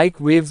 are like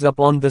waves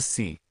upon the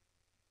sea.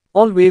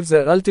 All waves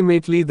are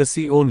ultimately the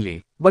sea only,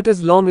 but as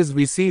long as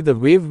we see the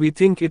wave we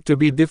think it to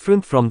be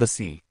different from the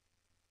sea.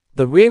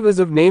 The wave is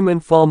of name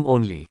and form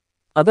only.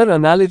 Other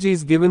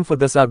analogies given for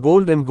this are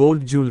gold and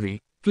gold jewelry,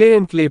 clay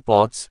and clay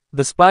pots,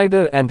 the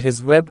spider and his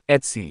web,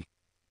 etc.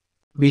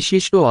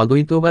 বিশিষ্ট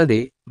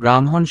অদ্বৈতবাদে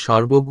ব্রাহ্মণ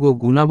সর্বজ্ঞ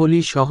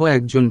গুণাবলী সহ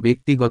একজন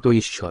ব্যক্তিগত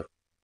ঈশ্বর।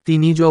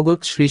 তিনি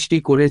জগৎ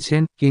সৃষ্টি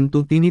করেছেন,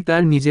 কিন্তু তিনি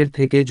তার নিজের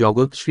থেকে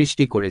জগৎ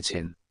সৃষ্টি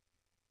করেছেন।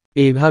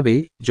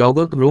 এইভাবে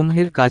জগৎ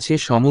ব্রহ্মের কাছে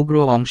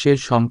সমগ্র অংশের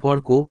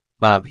সম্পর্ক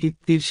বা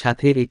ভিত্তির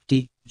সাথে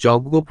একটি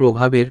যজ্ঞ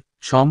প্রভাবের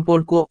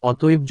সম্পর্ক,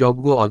 অতএব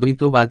যজ্ঞ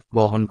অদ্বৈতবাদ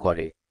বহন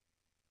করে।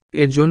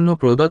 এর জন্য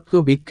প্রদত্ত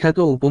বিখ্যাত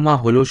উপমা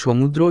হল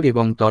সমুদ্র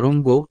এবং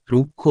তরঙ্গ।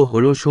 রুক্ষ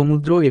হল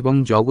সমুদ্র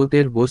এবং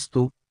জগতের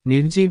বস্তু,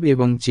 নির্জীব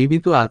এবং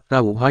জীবিত আত্মা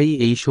উভয়ই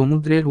এই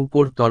সমুদ্রের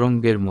উপর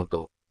তরঙ্গের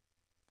মতো।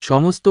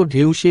 সমস্ত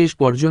ঢেউ শেষ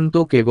পর্যন্ত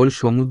কেবল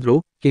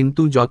সমুদ্র,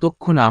 কিন্তু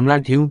যতক্ষণ আমরা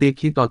ঢেউ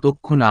দেখি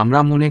ততক্ষণ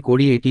আমরা মনে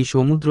করি এটি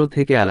সমুদ্র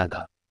থেকে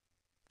আলাদা।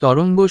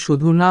 তরঙ্গ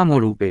শুধু নাম ও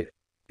রূপের।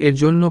 এর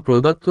জন্য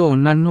প্রদত্ত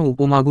অন্যান্য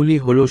উপমাগুলি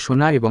হল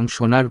সোনা এবং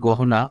সোনার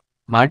গহনা,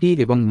 মাটি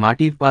এবং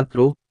মাটির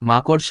পাত্র,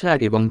 মাকড়সা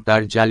এবং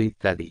তার জাল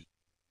ইত্যাদি।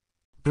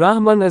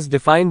 Brahman as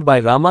defined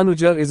by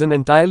Ramanuja is an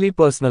entirely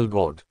personal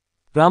god.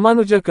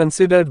 Ramanuja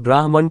considered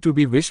Brahman to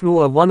be Vishnu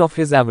or one of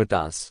his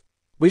avatars.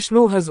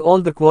 Vishnu has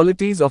all the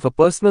qualities of a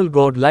personal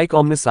god like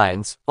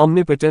omniscience,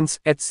 omnipotence,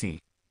 etc.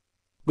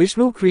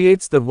 Vishnu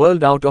creates the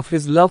world out of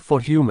his love for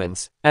humans,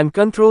 and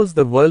controls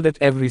the world at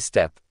every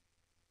step.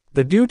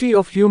 The duty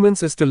of humans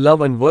is to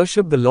love and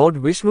worship the Lord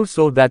Vishnu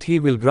so that he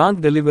will grant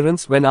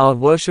deliverance when our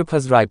worship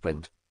has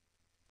ripened.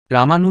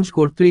 Ramanuj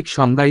কর্তৃক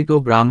সংজ্ঞায়িত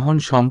ব্রাহ্মণ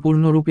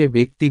সম্পূর্ণরূপে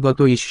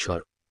ব্যক্তিগত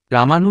ঈশ্বর।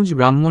 রামানুজ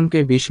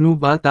ব্রাহ্মণকে বিষ্ণু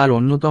বা তার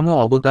অন্যতম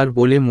অবতার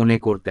বলে মনে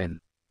করতেন।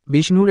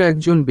 বিষ্ণুর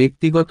একজন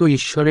ব্যক্তিগত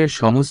ঈশ্বরের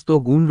সমস্ত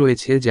গুণ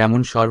রয়েছে,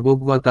 যেমন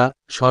সর্বজ্ঞতা,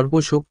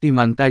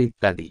 সর্বশক্তিমান্তা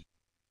ইত্যাদি।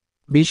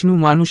 বিষ্ণু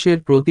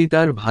মানুষের প্রতি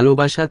তার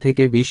ভালোবাসা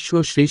থেকে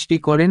বিশ্ব সৃষ্টি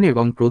করেন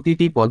এবং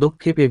প্রতিটি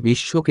পদক্ষেপে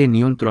বিশ্বকে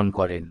নিয়ন্ত্রণ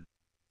করেন।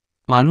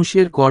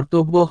 মানুষের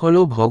কর্তব্য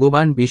হল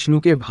ভগবান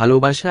বিষ্ণুকে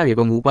ভালোবাসা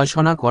এবং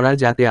উপাসনা করা,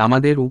 যাতে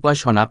আমাদের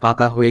উপাসনা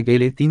পাকা হয়ে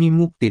গেলে তিনি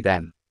মুক্তি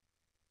দেন।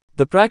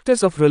 The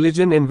practice of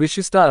religion in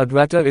Vishishta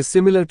Advaita is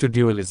similar to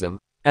dualism,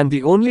 and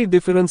the only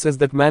difference is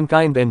that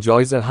mankind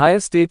enjoys a higher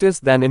status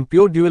than in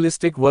pure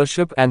dualistic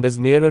worship and is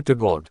nearer to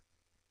God.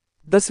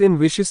 Thus in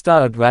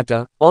Vishishta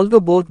Advaita,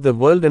 although both the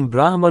world and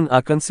Brahman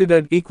are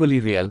considered equally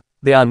real,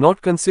 they are not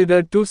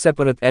considered two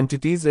separate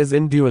entities as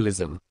in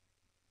dualism.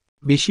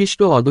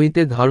 বিশিষ্ট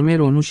অদ্বৈতে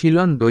ধর্মের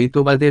অনুশীলন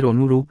দ্বৈতবাদের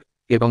অনুরূপ,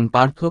 এবং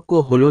পার্থক্য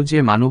হল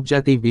যে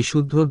মানবজাতি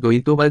বিশুদ্ধ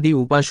দ্বৈতবাদী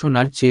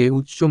উপাসনার চেয়ে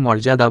উচ্চ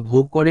মর্যাদা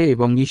ভোগ করে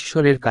এবং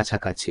ঈশ্বরের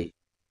কাছাকাছি।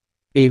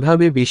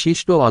 এইভাবে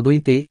বিশিষ্ট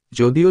অদ্বৈতে,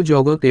 যদিও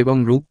জগৎ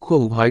এবং রুক্ষ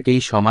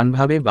উভয়কেই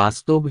সমানভাবে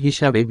বাস্তব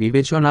হিসাবে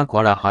বিবেচনা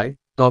করা হয়,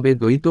 তবে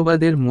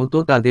দ্বৈতবাদের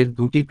মতো তাদের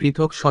দুটি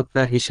পৃথক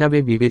সত্তা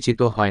হিসাবে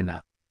বিবেচিত হয়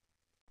না।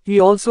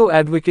 He also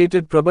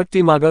advocated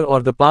Prabhakti Marga or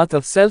the path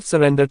of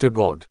self-surrender to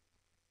God.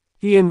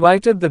 He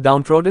invited the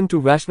downtrodden to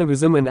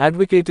Vaishnavism and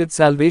advocated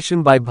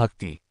salvation by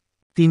bhakti.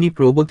 তিনি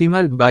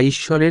প্রবতিমার্গ বা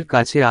ঈশ্বরের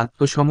কাছে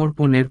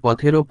আত্মসমর্পণের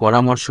পথেরও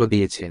পরামর্শ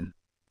দিয়েছেন।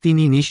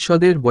 তিনি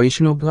নিঃস্বদের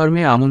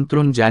বৈষ্ণবধর্মে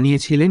আমন্ত্রণ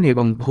জানিয়েছিলেন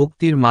এবং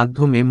ভক্তির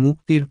মাধ্যমে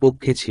মুক্তির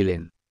পক্ষে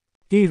ছিলেন।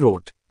 He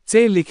wrote,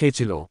 "Se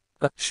likhechilo,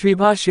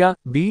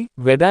 Shribhashya, B.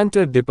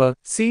 Vedanta Dippa,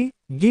 C.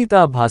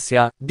 Gita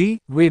Bhasya, D.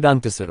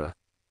 Vedantasara."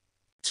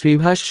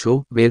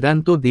 শ্রীভাষ্য,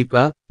 Vedanta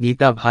Dipa,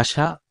 Gita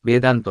ভাষা,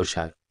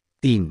 বেদান্তসার।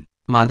 3.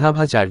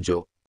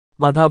 Madhvacharya.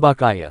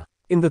 Madhavakaya.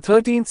 In the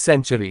 13th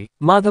century,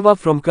 Madhava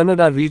from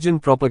Kannada region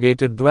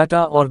propagated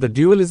Dvaita or the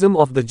dualism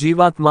of the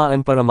Jivatma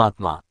and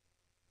Paramatma.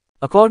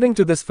 According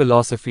to this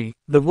philosophy,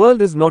 the world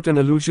is not an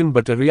illusion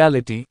but a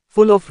reality,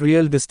 full of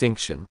real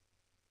distinction.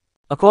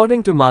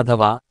 According to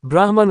Madhava,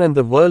 Brahman and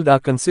the world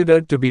are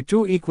considered to be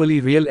two equally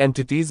real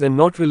entities and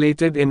not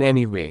related in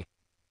any way.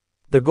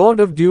 The god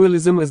of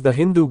dualism is the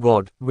Hindu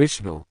god,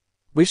 Vishnu.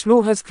 Vishnu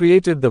has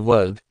created the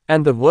world,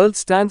 and the world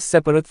stands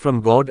separate from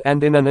God and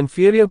in an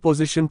inferior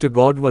position to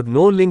God with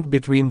no link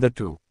between the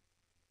two.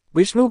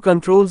 Vishnu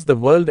controls the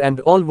world and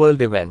all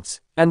world events,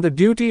 and the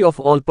duty of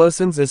all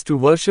persons is to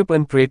worship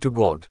and pray to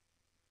God.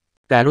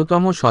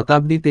 13তম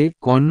শতাব্দীতে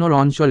কন্নড়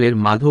অঞ্চলের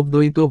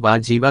মাধবদ্বৈত বা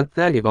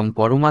জীবাত্মা এবং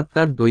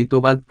পরমাত্মার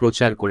দ্বৈতবাদ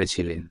প্রচার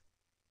করেছিলেন।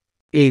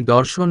 এই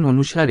দর্শন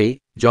অনুসারে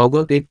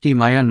জগৎ একটি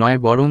মায়া নয়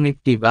বরং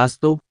একটি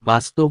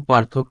বাস্তব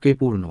পার্থক্যে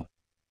পূর্ণ।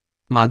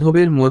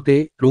 মাধবের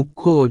মতে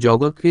রুক্ষ ও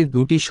জগৎকে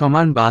দুটি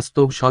সমান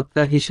বাস্তব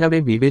সত্তা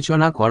হিসাবে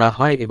বিবেচনা করা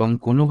হয় এবং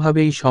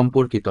কোনোভাবেই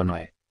সম্পর্কিত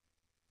নয়।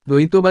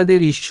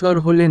 দ্বৈতবাদের ঈশ্বর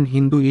হলেন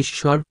হিন্দু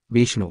ঈশ্বর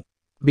বিষ্ণু।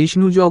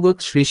 বিষ্ণু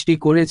জগৎ সৃষ্টি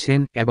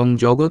করেছেন এবং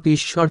জগৎ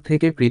ঈশ্বর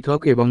থেকে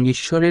পৃথক এবং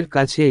ঈশ্বরের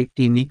কাছে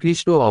একটি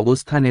নিকৃষ্ট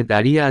অবস্থানে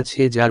দাঁড়িয়ে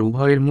আছে যার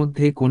উভয়ের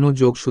মধ্যে কোনো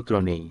যোগসূত্র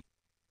নেই।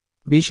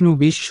 বিষ্ণু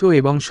বিশ্ব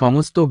এবং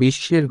সমস্ত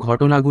বিশ্বের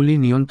ঘটনাগুলি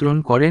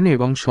নিয়ন্ত্রণ করেন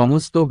এবং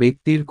সমস্ত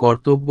ব্যক্তির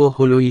কর্তব্য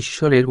হল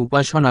ঈশ্বরের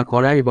উপাসনা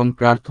করা এবং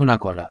প্রার্থনা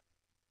করা।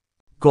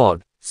 God,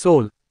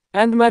 soul,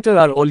 and matter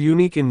are all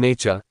unique in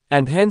nature,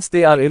 and hence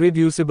they are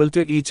irreducible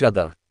to each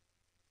other.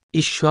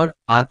 ঈশ্বর,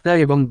 আত্মা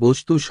এবং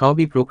বস্তু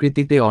সবই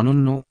প্রকৃতিতে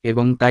অনন্য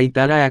এবং তাই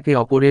তারা একে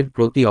অপরের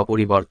প্রতি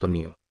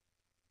অপরিবর্তনীয়।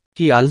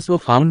 He also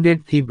founded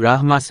the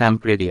Brahma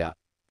Sampradeya.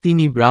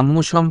 তিনি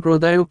ব্রাহ্ম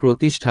সম্প্রদায়ও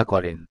প্রতিষ্ঠা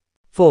করেন।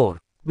 4.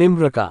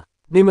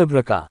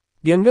 Nimbraka,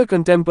 younger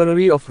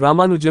contemporary of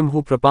Ramanujam who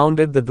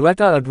propounded the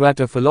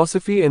Dvaita-Advaita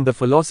philosophy in the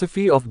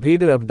philosophy of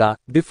Bheda-Abda,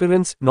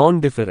 difference,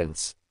 non-difference.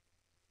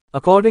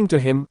 According to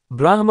him,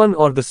 Brahman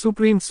or the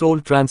Supreme Soul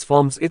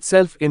transforms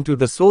itself into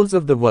the souls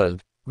of the world,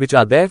 which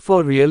are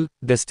therefore real,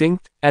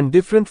 distinct, and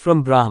different from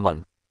Brahman.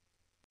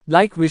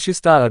 Like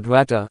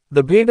Vishishta-Advaita,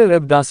 the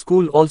Bheda-Abda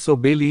school also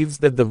believes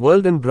that the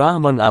world and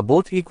Brahman are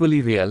both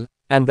equally real,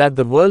 and that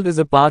the world is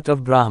a part of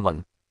Brahman.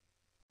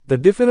 The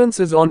difference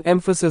is on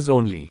emphasis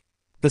only.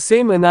 The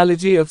same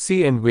analogy of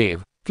sea and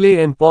wave, clay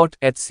and pot,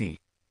 etc.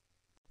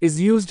 is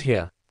used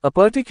here. A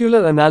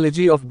particular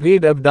analogy of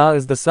Bheda-Abda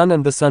is the sun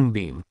and the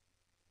sunbeam.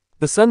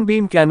 The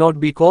sunbeam cannot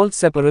be called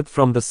separate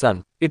from the sun,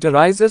 it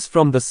arises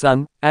from the sun,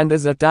 and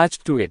is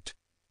attached to it.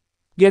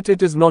 Yet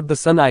it is not the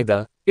sun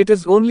either, it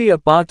is only a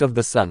part of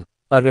the sun,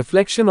 a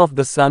reflection of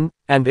the sun,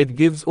 and it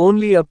gives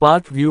only a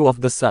part view of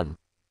the sun.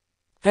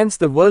 Hence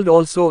the world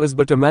also is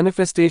but a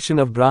manifestation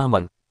of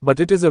Brahman, but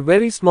it is a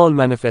very small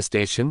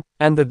manifestation,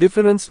 and the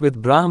difference with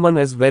Brahman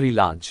is very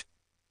large.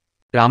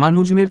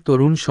 রামানুজমের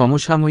তরুণ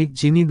সমসাময়িক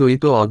যিনি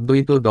দ্বৈত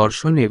অদ্বৈত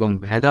দর্শন এবং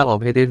ভেদা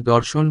অভেদের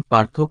দর্শন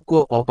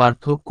পার্থক্য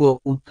অপার্থক্য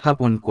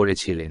উত্থাপন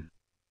করেছিলেন।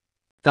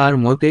 তার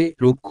মতে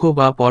রুক্ষ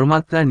বা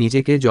পরমাত্মা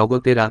নিজেকে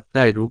জগতের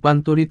আত্মায়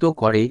রূপান্তরিত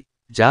করে,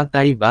 যা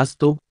তাই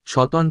বাস্তব,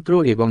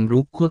 স্বতন্ত্র এবং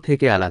রুক্ষ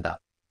থেকে আলাদা।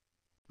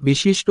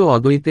 বিশিষ্ট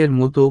অদ্বৈতের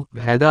মতো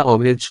ভেদা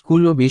অভেদ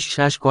স্কুলও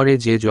বিশ্বাস করে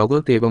যে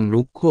জগৎ এবং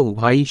রুক্ষ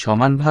উভয়ই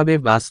সমানভাবে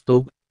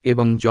বাস্তব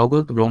এবং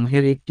জগৎ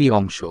ব্রহ্মের একটি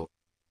অংশ।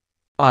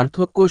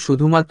 পার্থক্য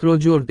শুধুমাত্র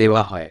জোর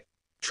দেওয়া হয়।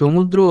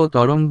 সমুদ্র ও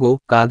তরঙ্গ,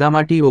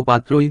 কাদামাটি ও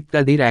পাত্র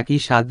ইত্যাদির একই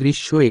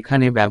সাদৃশ্য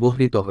এখানে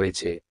ব্যবহৃত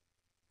হয়েছে।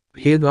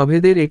 ভেদ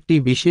অভেদের একটি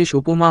বিশেষ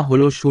উপমা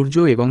হল সূর্য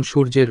এবং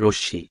সূর্যের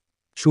রশ্মি।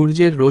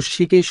 সূর্যের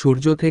রশ্মিকে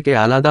সূর্য থেকে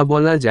আলাদা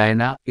বলা যায়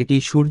না,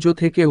 এটি সূর্য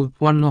থেকে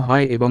উৎপন্ন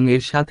হয় এবং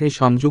এর সাথে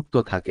সংযুক্ত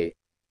থাকে।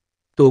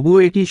 তবু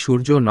এটি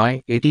সূর্য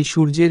নয়, এটি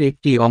সূর্যের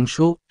একটি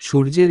অংশ,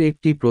 সূর্যের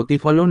একটি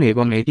প্রতিফলন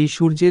এবং এটি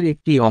সূর্যের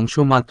একটি অংশ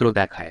মাত্র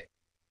দেখায়।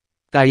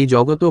 তাই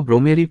জগৎ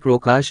ব্রহ্মেরই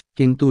প্রকাশ,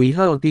 কিন্তু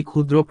ইহা অতি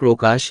ক্ষুদ্র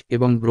প্রকাশ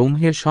এবং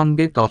ব্রহ্মের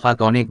সঙ্গে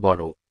তফাৎ অনেক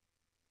বড়।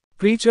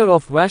 Preacher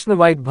of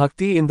Vaishnavite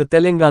Bhakti in the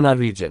Telangana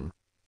region.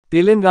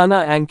 Telangana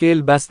Ankel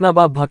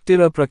Basnaba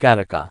Bhaktira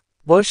Prakaraka.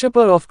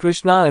 Worshipper of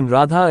Krishna and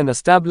Radha and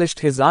established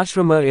his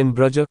ashrama in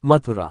Braja,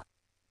 Mathura.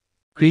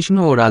 Krishna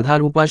ও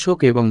রাধার উপাসক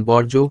এবং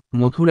বর্জ,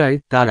 মথুরায়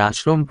তার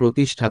আশ্রম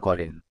প্রতিষ্ঠা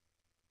করেন।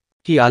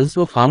 He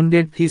also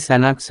founded the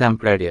Sanak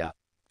Sampradaya.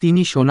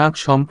 তিনি Sunak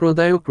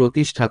সম্প্রদায়ও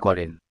প্রতিষ্ঠা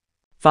করেন।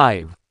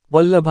 5.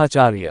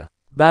 Vallabhacharya,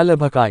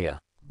 Balabhakaya.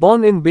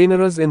 Born in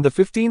Benares in the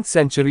 15th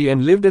century and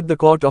lived at the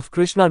court of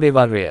Krishna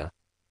Deva Raya.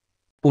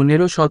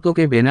 15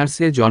 শতকে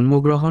বেনারসে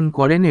জন্মগ্রহণ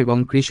করেন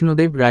এবং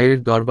কৃষ্ণদেব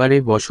রায়ের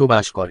দরবারে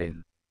বসবাস করেন।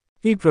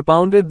 He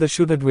propounded the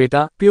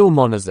Shuddhadvaita, pure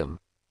monism.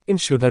 In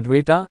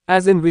Shuddhadvaita,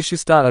 as in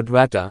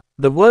Vishishta-Advaita,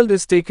 the world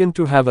is taken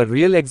to have a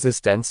real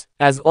existence,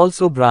 as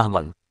also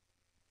Brahman.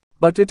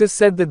 But it is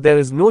said that there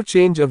is no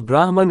change of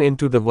Brahman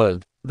into the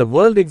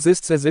world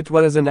exists as it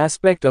were as an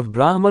aspect of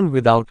Brahman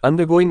without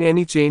undergoing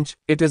any change,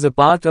 it is a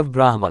part of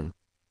Brahman.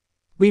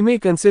 We may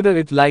consider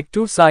it like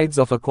two sides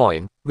of a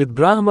coin, with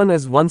Brahman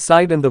as one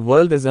side and the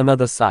world as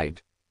another side.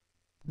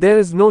 There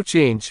is no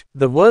change,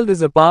 the world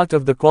is a part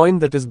of the coin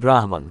that is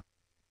Brahman.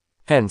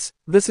 Hence,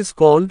 this is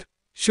called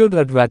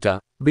Shuddhadvaita,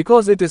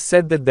 because it is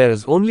said that there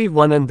is only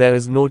one and there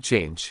is no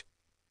change.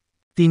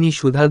 তিনি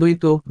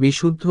শুদ্ধাদ্বৈত,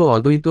 বিশুদ্ধ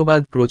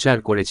অদ্বৈতবাদ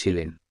প্রচার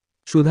করেছিলেন।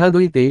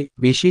 শুদ্ধাদ্বৈতে,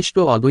 বিশিষ্ট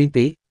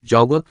অদ্বৈতে,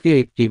 জগৎকে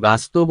একটি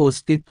বাস্তব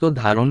অস্তিত্ব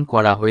ধারণ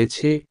করা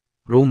হয়েছে,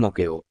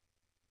 ব্রহ্মকেও।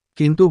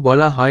 কিন্তু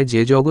বলা হয়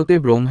যে জগতে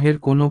ব্রহ্মের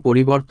কোনো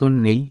পরিবর্তন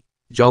নেই,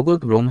 জগৎ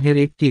ব্রহ্মের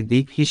একটি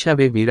দিক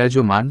হিসাবে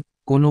বিরাজমান,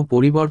 কোনো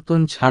পরিবর্তন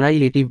ছাড়াই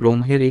এটি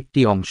ব্রহ্মের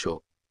একটি অংশ।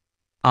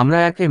 আমরা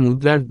একে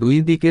মুদ্রার দুই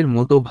দিকের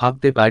মতো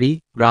ভাবতে পারি,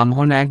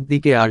 ব্রাহ্মণ এক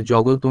দিকে আর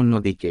জগৎ অন্য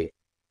দিকে।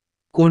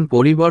 কোন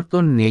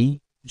পরিবর্তন নেই,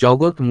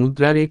 জগৎ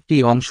মুদ্রার একটি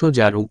অংশ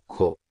যা রুক্ষ।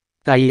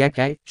 তাই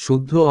একাই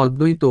শুদ্ধ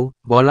অদ্বৈত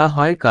বলা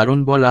হয়, কারণ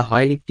বলা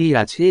হয় একটি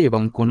আছে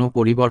এবং কোনো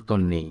পরিবর্তন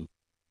নেই।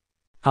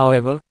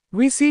 However,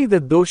 we see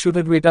that though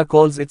Shuddhadvaita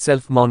calls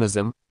itself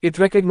monism, it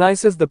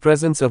recognizes the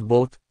presence of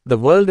both, the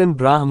world and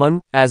Brahman,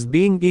 as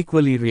being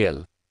equally real.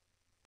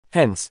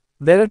 Hence,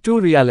 there are two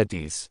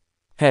realities.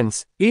 Hence,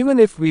 even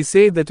if we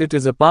say that it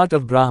is a part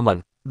of Brahman,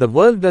 the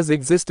world does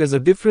exist as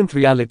a different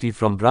reality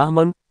from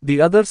Brahman, the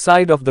other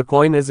side of the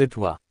coin as it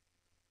were.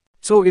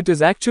 So it is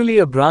actually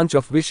a branch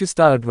of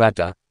Vishishta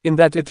Advaita, in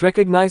that it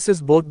recognizes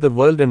both the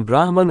world and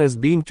Brahman as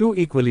being two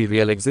equally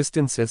real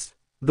existences,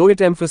 though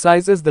it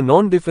emphasizes the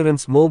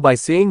non-difference more by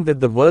saying that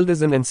the world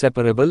is an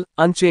inseparable,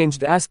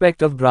 unchanged aspect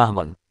of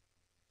Brahman.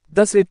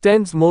 Thus it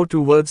tends more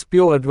towards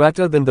pure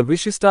Advaita than the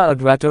Vishishta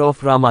Advaita of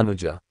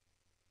Ramanuja.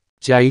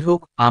 যাই হোক,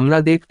 আমরা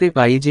দেখতে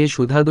পাই যে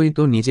শুদ্ধাদ্বৈত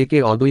নিজেকে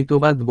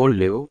অদ্বৈতবাদ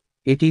বললেও,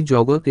 এটি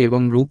জগৎ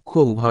এবং রুক্ষ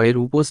উভয়ের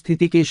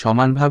উপস্থিতিকে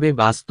সমানভাবে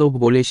বাস্তব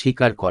বলে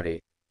স্বীকার করে।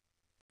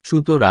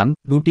 সুতরাং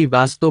দুটি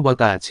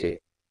বাস্তবতা আছে।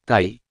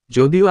 তাই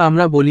যদিও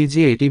আমরা বলি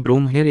যে এটি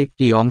ব্রহ্মের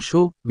একটি অংশ,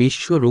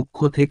 বিশ্ব রুক্ষ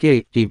থেকে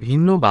একটি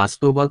ভিন্ন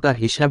বাস্তবতা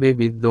হিসাবে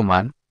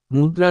বিদ্যমান,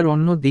 মুদ্রার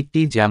অন্য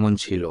দিকটি যেমন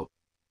ছিল।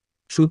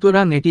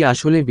 সুতরাং এটি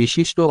আসলে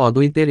বিশিষ্ট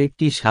অদ্বৈতের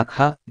একটি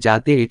শাখা,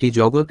 যাতে এটি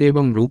জগৎ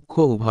এবং রুক্ষ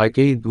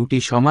উভয়কেই দুটি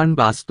সমান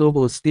বাস্তব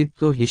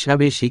অস্তিত্ব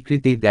হিসাবে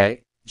স্বীকৃতি দেয়,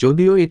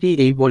 যদিও এটি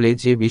এই বলে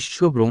যে বিশ্ব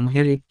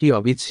ব্রহ্মের একটি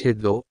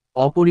অবিচ্ছেদ্য,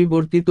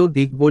 অপরিবর্তিত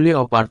দিক বলে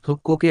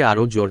অপার্থক্যকে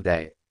আরও জোর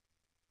দেয়।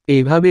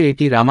 এইভাবে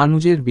এটি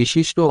রামানুজের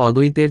বিশিষ্ট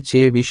অদ্বৈতের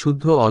চেয়ে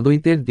বিশুদ্ধ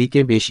অদ্বৈতের দিকে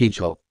বেশি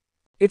ঝোঁক।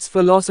 Its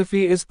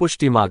philosophy is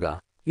Pushtimaga.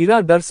 Ira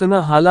Darsana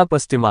Hala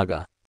Pastimaga.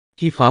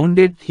 He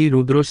founded the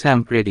Rudra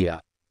Sampradaaya.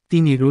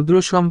 তিনি রুদ্র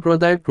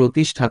সম্প্রদায়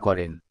প্রতিষ্ঠা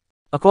করেন।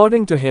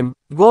 According to him,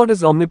 God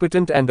is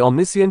omnipotent and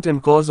omniscient and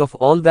cause of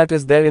all that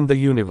is there in the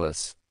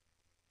universe.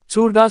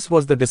 Surdas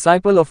was the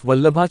disciple of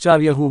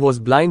Vallabhacharya who was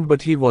blind,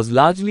 but he was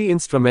largely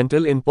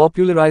instrumental in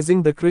popularizing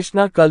the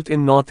Krishna cult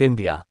in North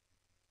India.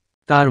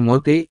 তার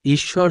মতে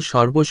ঈশ্বর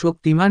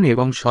সর্বশক্তিমান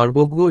এবং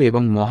সর্বজ্ঞ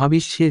এবং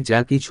মহাবিশ্বে যা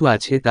কিছু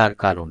আছে তার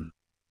কারণ।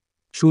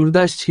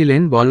 সুরদাস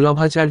ছিলেন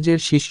বল্লভাচার্যের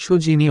শিষ্য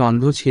যিনি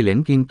অন্ধ ছিলেন,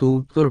 কিন্তু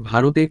উত্তর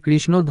ভারতে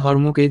কৃষ্ণ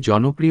ধর্মকে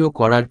জনপ্রিয়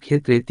করার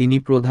ক্ষেত্রে তিনি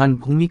প্রধান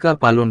ভূমিকা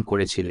পালন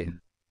করেছিলেন।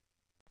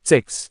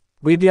 6.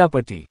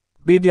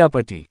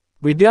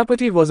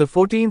 Vidyapati was a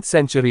 14th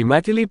century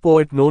Maithili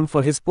poet known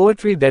for his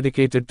poetry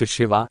dedicated to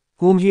Shiva,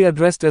 whom he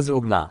addressed as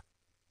Ugna.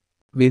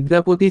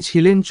 Vidyapati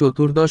ছিলেন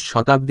চতুর্দশ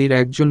শতাব্দীর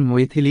একজন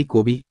মৈথিলি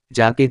কবি,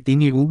 যাকে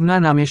তিনি উগনা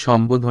নামে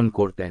সম্বোধন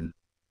করতেন।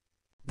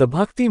 The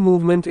Bhakti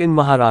movement in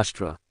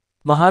Maharashtra.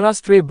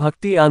 Maharashtra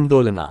Bhakti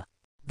Andolana.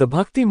 The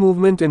Bhakti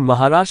movement in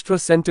Maharashtra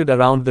centered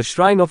around the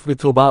shrine of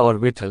Vithoba or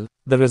Vithal,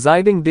 the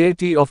residing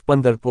deity of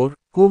Pandharpur,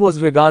 who was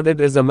regarded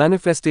as a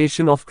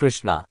manifestation of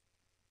Krishna.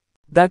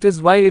 That is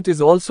why it is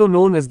also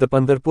known as the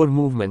Pandharpur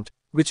movement,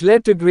 which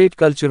led to great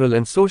cultural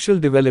and social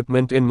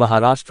development in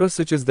Maharashtra,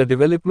 such as the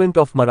development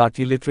of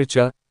Marathi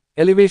literature,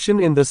 elevation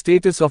in the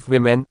status of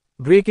women,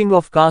 breaking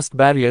of caste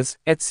barriers,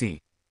 etc.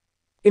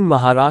 In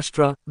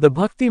Maharashtra, the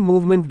Bhakti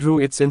movement drew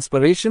its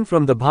inspiration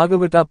from the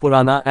Bhagavata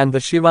Purana and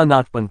the Shiva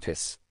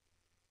Natpanthis.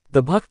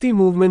 The Bhakti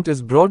movement is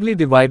broadly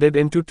divided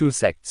into two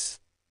sects.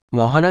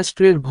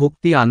 মহারাষ্ট্রের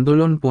ভক্তি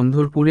আন্দোলন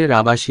পন্ধরপুরের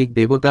আবাসিক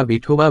দেবতা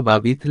বিঠোবা বা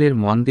বিথলের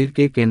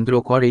মন্দিরকে কেন্দ্র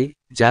করে,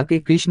 যাকে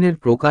কৃষ্ণের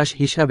প্রকাশ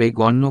হিসাবে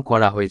গণ্য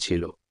করা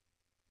হয়েছিল।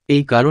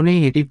 এই কারণেই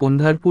এটি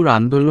পন্ধরপুর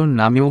আন্দোলন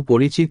নামেও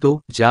পরিচিত,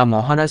 যা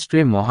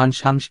মহারাষ্ট্রে মহান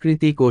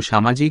সাংস্কৃতিক ও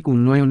সামাজিক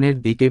উন্নয়নের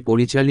দিকে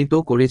পরিচালিত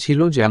করেছিল,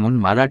 যেমন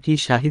মারাঠি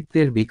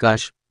সাহিত্যের বিকাশ,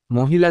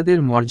 মহিলাদের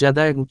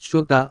মর্যাদায়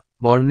উচ্চতা,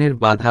 বর্ণের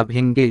বাধা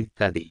ভেঙ্গে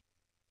ইত্যাদি।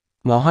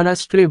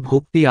 মহারাষ্ট্রে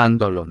ভক্তি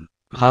আন্দোলন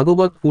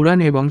ভাগবত পুরাণ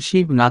এবং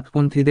শিব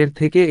নাথপন্থীদের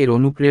থেকে এর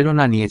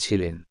অনুপ্রেরণা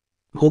নিয়েছিলেন।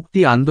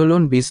 ভক্তি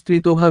আন্দোলন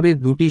বিস্তৃতভাবে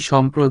দুটি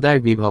সম্প্রদায়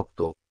বিভক্ত।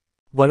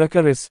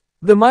 Varakaris,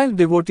 the mild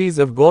devotees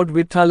of God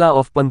Vithala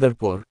of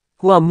Pandharpur,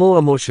 who are more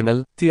emotional,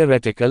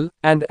 theoretical,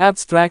 and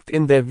abstract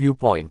in their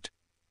viewpoint.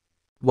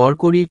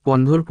 বরকরি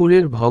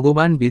পন্ধরপুরের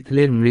ভগবান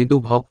বিথলের মৃদু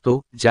ভক্ত,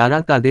 যারা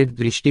তাদের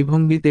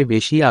দৃষ্টিভঙ্গিতে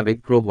বেশি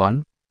আবেগপ্রবণ,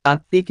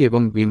 তাত্ত্বিক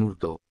এবং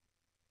বিমূর্ত।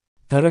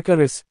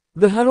 Dharakaris,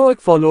 the heroic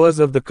followers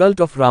of the cult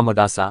of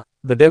Ramadasa,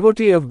 the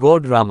devotee of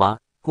God Rama,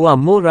 who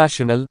are more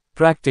rational,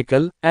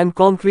 practical, and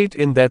concrete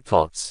in their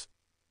thoughts.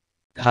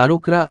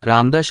 ধারকরা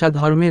রামদাসা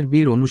ধর্মের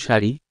বীর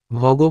অনুসারী,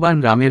 ভগবান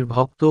রামের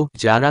ভক্ত,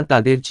 যারা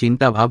তাদের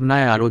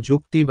চিন্তাভাবনায় আরও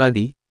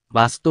যুক্তিবাদী,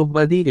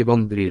 বাস্তববাদী এবং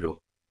দৃঢ়।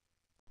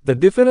 The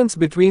difference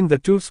between the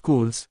two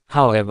schools,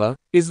 however,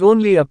 is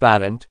only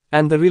apparent,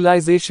 and the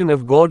realization of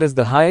God as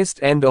the highest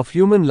end of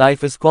human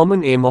life is common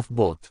aim of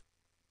both.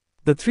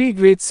 The three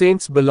great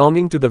saints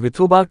belonging to the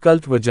Vithoba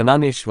cult were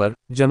Jananeshwar,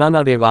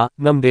 Jananadeva,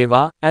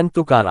 Namdeva, and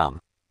Tukaram.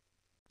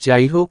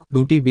 যাই হোক,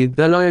 দুটি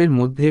বিদ্যালয়ের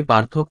মধ্যে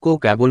পার্থক্য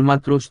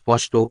কেবলমাত্র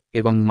স্পষ্ট,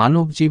 এবং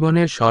মানব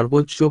জীবনের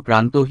সর্বোচ্চ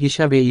প্রান্ত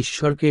হিসাবে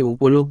ঈশ্বরকে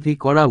উপলব্ধি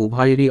করা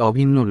উভয়েরই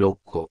অভিন্ন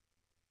লক্ষ্য।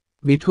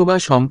 বিঠোবা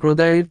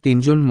সম্প্রদায়ের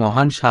তিনজন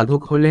মহান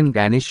সাধক হলেন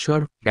জ্ঞানেশ্বর,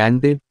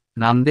 জ্ঞানদেব,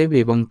 নামদেব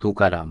এবং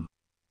Tukaram.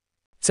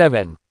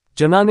 7.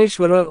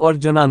 Jananeshwara or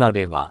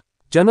Jananadeva.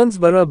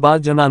 Janansvara ba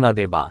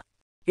Jananadeva.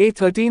 A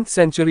 13th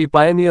century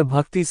pioneer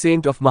Bhakti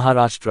saint of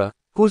Maharashtra,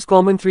 whose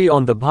commentary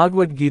on the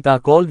Bhagavad Gita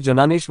called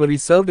Jananeshwari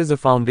served as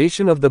a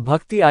foundation of the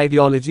Bhakti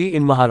ideology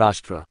in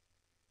Maharashtra.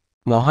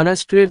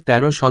 মহারাষ্ট্রের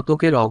 13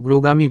 শতকের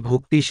অগ্রগামী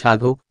ভক্তি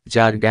সাধক,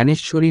 যার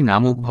জ্ঞানেশ্বরী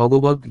নামক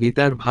ভগবদ্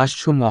গীতার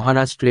ভাষ্য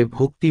মহারাষ্ট্রে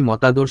ভক্তি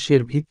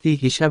মতাদর্শের ভিত্তি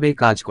হিসাবে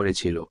কাজ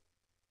করেছিল।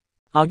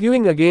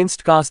 Arguing against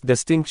caste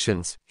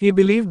distinctions, he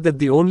believed that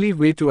the only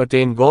way to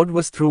attain God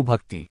was through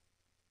bhakti.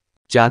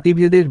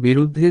 জাতিভেদের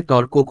বিরুদ্ধে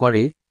তর্ক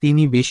করে,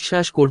 তিনি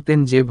বিশ্বাস করতেন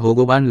যে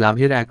ভগবান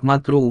লাভের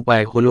একমাত্র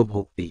উপায় হল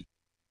ভক্তি।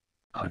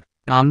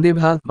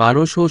 নামদেভা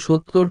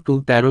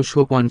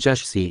 1270-1350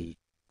 সি।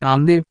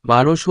 নামদেব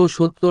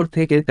 1270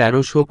 থেকে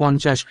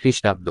 1350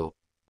 খ্রিস্টাব্দ।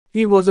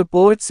 He was a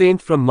poet saint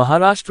from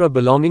Maharashtra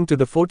belonging to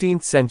the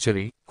 14th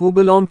century, who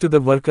belonged to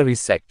the Varkari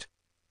sect.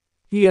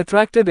 He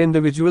attracted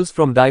individuals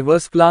from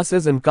diverse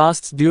classes and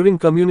castes during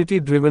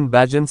community-driven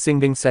bhajan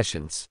singing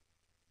sessions.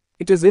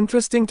 It is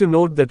interesting to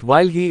note that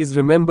while he is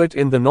remembered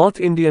in the North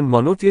Indian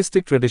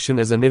monotheistic tradition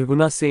as a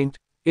Nirguna saint,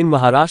 in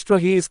Maharashtra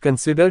he is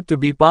considered to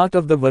be part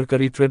of the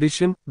Varkari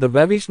tradition, the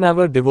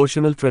Vaishnava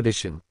devotional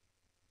tradition.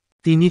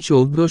 তিনি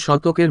 14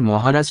 শতকের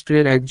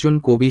মহারাষ্ট্রের একজন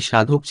কবি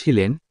সাধক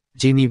ছিলেন,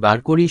 যিনি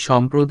বারকরি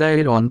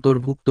সম্প্রদায়ের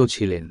অন্তর্ভুক্ত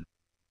ছিলেন।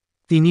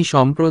 তিনি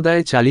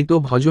সম্প্রদায় চালিত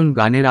ভজন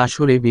গানের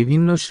আসরে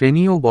বিভিন্ন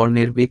শ্রেণী ও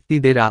বর্ণের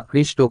ব্যক্তিদের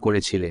আকৃষ্ট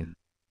করেছিলেন।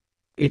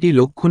 এটি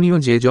লক্ষণীয়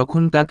যে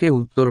যখন তাকে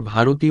উত্তর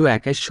ভারতীয়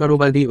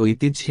একেশ্বরবাদী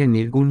ঐতিহ্যে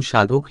নির্গুণ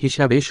সাধক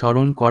হিসাবে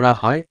স্মরণ করা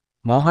হয়,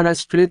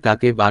 মহারাষ্ট্রে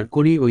তাকে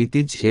বারকরি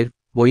ঐতিহ্যের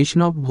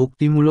বৈষ্ণব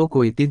ভক্তিমূলক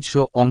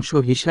ঐতিহ্য অংশ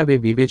হিসাবে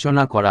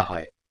বিবেচনা করা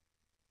হয়।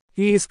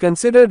 He is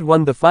considered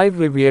one of the 5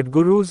 revered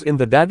gurus in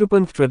the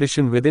Dadupant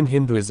tradition within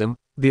Hinduism,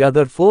 the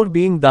other 4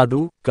 being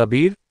Dadu,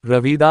 Kabir,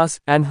 Ravidas,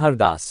 and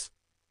Hardas.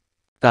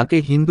 তাকে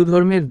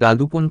হিন্দুধর্মের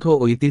দাদুপন্থ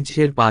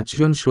ঐতিহ্যের 5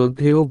 জন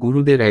শ্রদ্ধেয়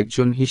গুরুদের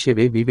একজন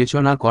হিসেবে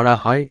বিবেচনা করা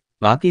হয়,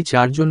 বাকি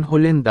 4 জন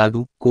হলেন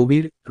দাদু,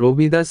 কবির,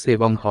 রবিদাস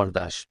এবং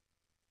Hardas.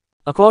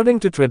 According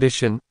to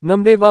tradition,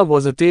 Namdeva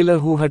was a tailor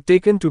who had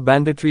taken to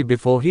banditry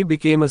before he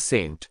became a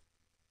saint.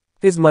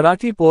 His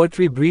Marathi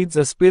poetry breathes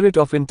a spirit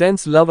of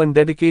intense love and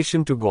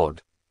dedication to God.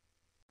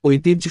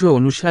 ঐতিহ্য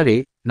অনুসারে,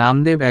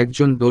 নামদেব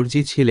একজন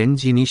দর্জি ছিলেন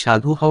যিনি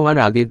সাধু হওয়ার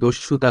আগে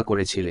দস্যুতা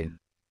করেছিলেন।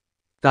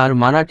 তার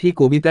মারাঠি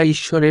কবিতা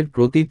ঈশ্বরের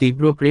প্রতি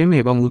তীব্র প্রেম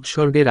এবং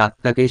উৎসর্গের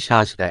আত্মাকে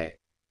শ্বাস দেয়।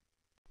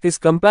 His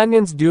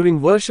companions during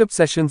worship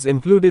sessions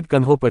included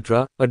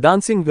Kanhopatra, a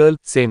dancing girl,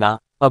 Sena,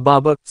 a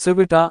barber,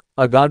 Savita,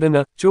 a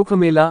gardener,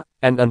 Chokhamela,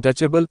 an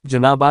untouchable,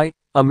 Janabai,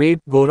 a maid,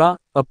 Gora,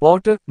 a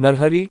porter,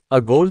 Narhari, a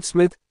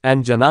goldsmith, and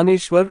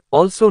Jananeshwar,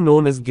 also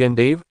known as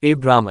Gyandev, a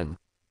Brahmin.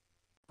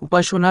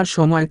 উপাসনার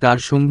সময় তার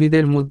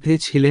সঙ্গীদের মধ্যে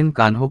ছিলেন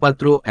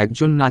কানহপাত্র,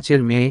 একজন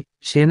নাচের মেয়ে,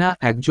 সেনা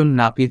একজন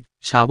নাপিত,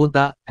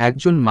 সাবতা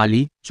একজন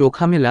মালি,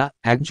 চোখামেলা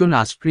একজন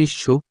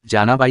আস্পৃশ্য,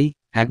 জানাবাই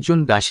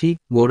একজন দাসী,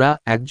 গোরা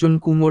একজন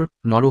কুমোর,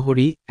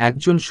 নরহরি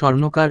একজন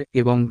স্বর্ণকার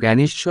এবং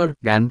জ্ঞানেশ্বর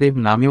জ্ঞানদেব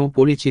নামেও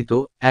পরিচিত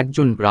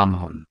একজন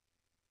ব্রাহ্মণ।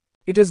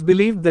 It is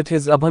believed that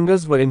his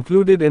abhangas were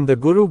included in the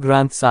Guru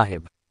Granth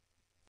Sahib.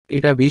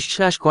 এটা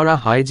বিশ্বাস করা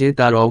হয় যে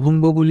তার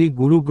অভঙ্গগুলি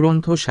গুরু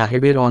গ্রন্থ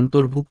সাহেবের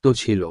অন্তর্ভুক্ত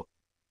ছিল।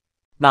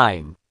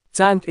 9.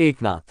 Sant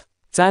Eknath.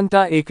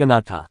 Santa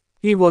Ekanatha.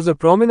 He was a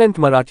prominent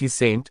Marathi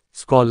saint,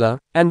 scholar,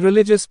 and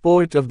religious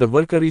poet of the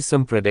Varkari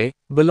Sampraday,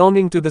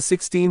 belonging to the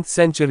 16th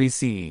century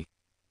CE.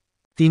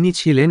 তিনি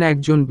ছিলেন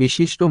একজন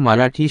বিশিষ্ট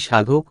মারাঠি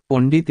সাধক,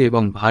 পণ্ডিত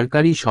এবং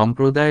ভারকারি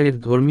সম্প্রদায়ের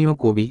ধর্মীয়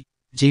কবি,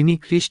 যিনি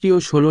খ্রিস্টীয়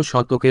 16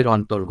 শতকের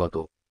অন্তর্গত।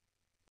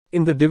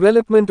 In the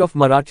development of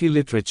Marathi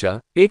literature,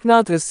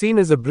 Eknath is seen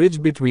as a bridge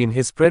between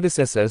his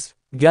predecessors,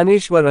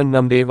 Gyaneshwar and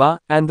Namdeva,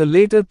 and the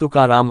later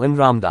Tukaram and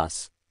Ramdas.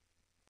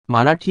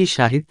 Marathi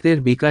সাহিত্যের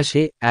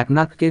বিকাশে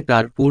একনাথকে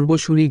তার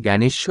পূর্বসূরি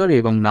জ্ঞানেশ্বর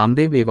এবং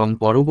নামদেব এবং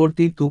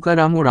পরবর্তী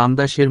তুকারাম ও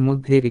রামদাসের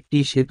মধ্যে একটি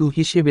সেতু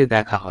হিসেবে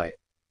দেখা হয়।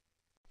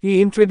 He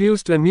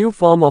introduced a new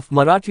form of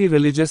Marathi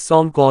religious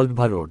song called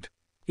Bharod.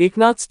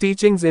 Eknath's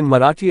teachings in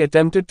Marathi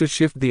attempted to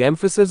shift the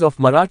emphasis of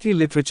Marathi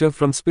literature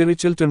from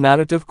spiritual to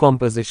narrative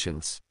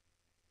compositions.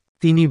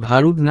 তিনি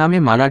ভারুদ নামে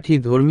মারাঠি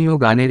ধর্মীয়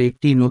গানের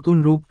একটি নতুন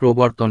রূপ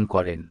প্রবর্তন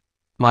করেন।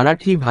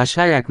 মারাঠি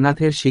ভাষায়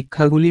একনাথের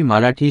শিক্ষাগুলি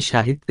মারাঠি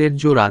সাহিত্যের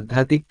জোর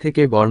আধ্যাত্মিক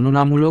থেকে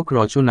বর্ণনামূলক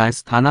রচনায়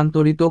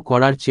স্থানান্তরিত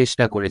করার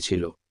চেষ্টা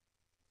করেছিল।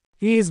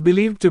 He is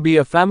believed to be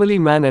a family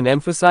man and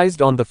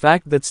emphasized on the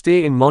fact that stay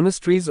in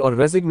monasteries or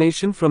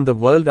resignation from the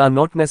world are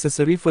not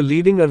necessary for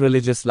leading a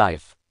religious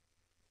life.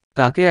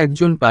 তাকে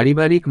একজন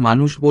পারিবারিক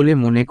মানুষ বলে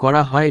মনে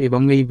করা হয়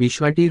এবং এই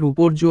বিষয়টির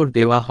উপর জোর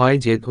দেওয়া হয়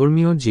যে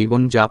ধর্মীয়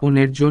জীবন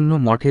যাপনের জন্য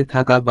মঠে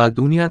থাকা বা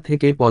দুনিয়া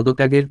থেকে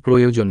পদত্যাগের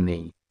প্রয়োজন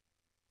নেই।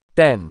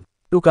 10.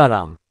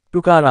 Tukaram.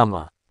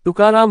 Tukarama.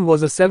 Tukaram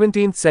was a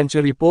 17th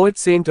century poet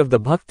saint of the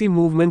Bhakti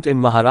movement in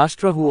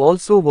Maharashtra who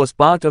also was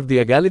part of the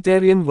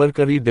egalitarian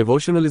Warkari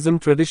devotionalism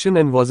tradition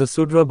and was a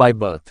Sudra by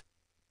birth.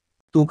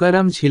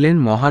 Tukaram ছিলেন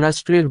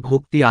মহারাষ্ট্রের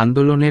ভক্তি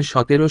আন্দোলনের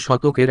 17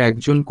 শতকের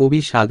একজন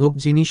কবি সাধক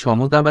যিনি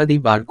সমতাবাদী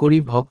বারকরি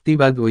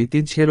ভক্তিবাদ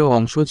ঐতিহ্যেরও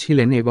অংশ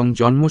ছিলেন এবং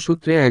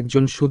জন্মসূত্রে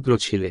একজন শূদ্র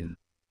ছিলেন।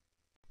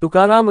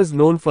 Tukaram is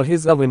known for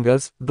his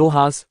avingas,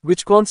 dohas,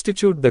 which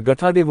constitute the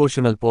Gatha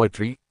devotional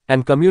poetry,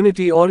 and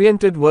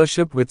community-oriented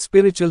worship with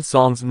spiritual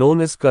songs known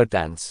as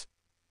kirtans.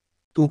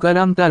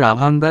 Tukaram তার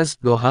আভাঙ্গাস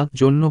দোহা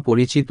জন্য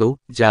পরিচিত,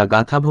 যা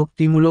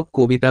গাথাভক্তিমূলক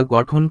কবিতা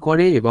গঠন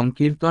করে এবং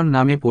কীর্তন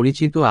নামে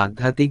পরিচিত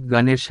আধ্যাত্মিক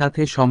গানের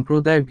সাথে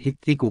সম্প্রদায়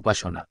ভিত্তিক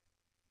উপাসনা।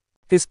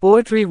 His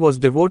poetry was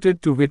devoted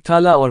to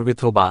Vithala or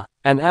Vithoba,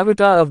 an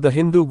avatar of the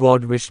Hindu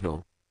god Vishnu.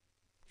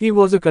 He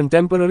was a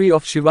contemporary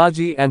of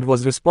Shivaji and was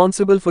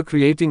responsible for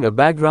creating a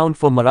background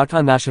for Maratha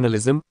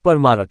nationalism, per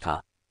Maratha.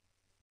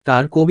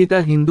 তার কবিতা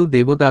হিন্দু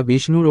দেবতা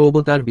বিষ্ণুর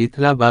অবতার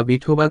বিথলা বা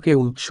বিঠোবাকে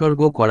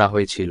উৎসর্গ করা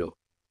হয়েছিল।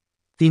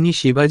 তিনি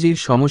শিবাজির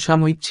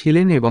সমসাময়িক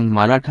ছিলেন এবং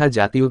মারাঠা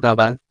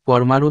জাতীয়তাবাদ,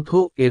 পরমারথ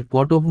এর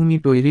পটভূমি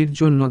তৈরির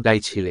জন্য দায়ী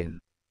ছিলেন।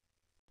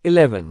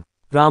 11.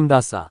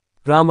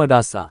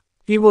 Ramadasa.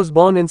 He was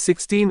born in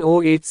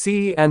 1608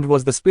 CE and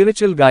was the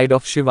spiritual guide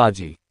of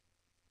Shivaji.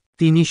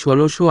 তিনি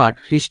 1608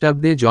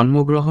 খ্রিস্টাব্দে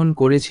জন্মগ্রহণ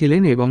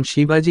করেছিলেন এবং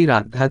শিবাজির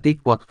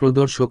আধ্যাত্মিক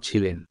পথপ্রদর্শক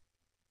ছিলেন।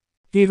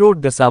 He wrote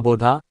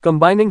Dasabodha,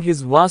 combining his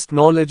vast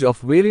knowledge of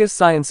various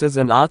sciences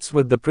and arts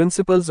with the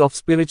principles of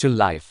spiritual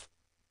life.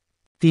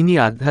 তিনি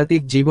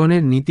আধ্যাত্মিক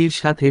জীবনের নীতির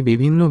সাথে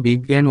বিভিন্ন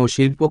বিজ্ঞান ও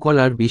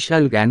শিল্পকলার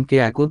বিশাল জ্ঞানকে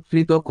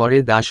একত্রিত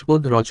করে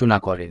দাসবোধ রচনা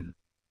করেন।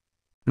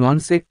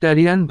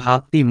 নন-সেক্টারিয়ান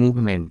ভক্তি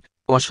মুভমেন্ট,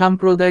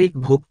 অসাম্প্রদায়িক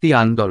ভক্তি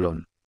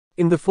আন্দোলন।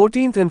 In the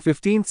 14th and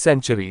 15th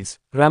centuries,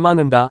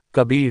 Ramananda,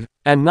 Kabir,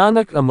 and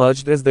Nanak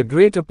emerged as the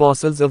great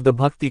apostles of the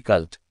Bhakti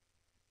cult.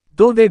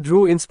 Though they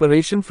drew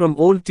inspiration from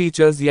old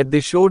teachers, yet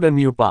they showed a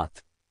new path.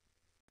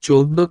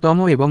 14তম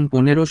এবং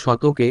 15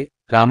 শতকে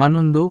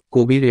রামানন্দ,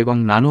 কবির এবং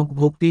নানক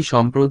ভক্তি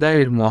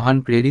সম্প্রদায়ের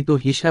মহান প্রেরিত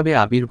হিসাবে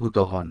আবির্ভূত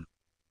হন।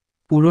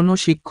 পুরনো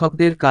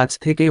শিক্ষকদের কাছ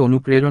থেকে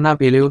অনুপ্রেরণা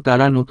পেলেও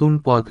তারা নতুন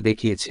পথ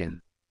দেখিয়েছেন।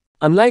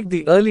 Unlike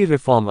the early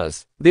reformers,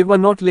 they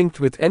were not linked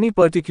with any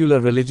particular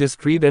religious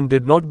creed and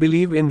did not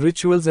believe in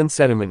rituals and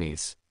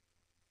ceremonies.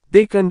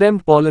 They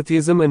condemned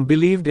polytheism and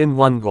believed in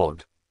one God.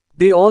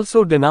 They also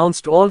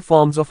denounced all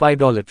forms of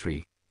idolatry.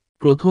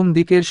 প্রথম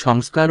দিকের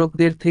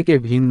সংস্কারকদের থেকে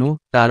ভিন্ন,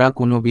 তারা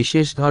কোনো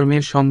বিশেষ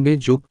ধর্মের সঙ্গে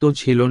যুক্ত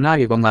ছিল না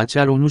এবং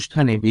আচার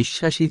অনুষ্ঠানে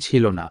বিশ্বাসী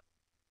ছিল না।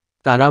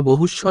 তারা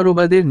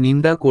বহুশ্বরবাদের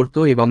নিন্দা করত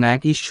এবং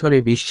এক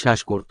ঈশ্বরে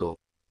বিশ্বাস করত।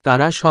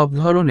 তারা সব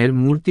ধরনের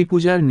মূর্তি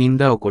পূজার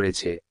নিন্দাও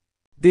করেছে।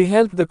 They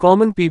helped the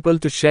common people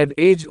to shed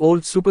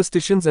age-old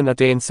superstitions and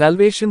attain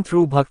salvation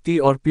through bhakti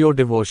or pure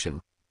devotion.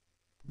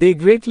 They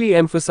greatly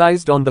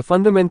emphasized on the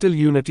fundamental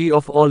unity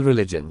of all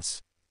religions.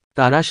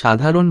 তারা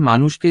সাধারণ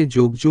মানুষকে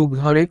যুগ যুগ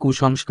ধরে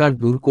কুসংস্কার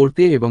দূর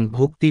করতে এবং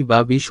ভক্তি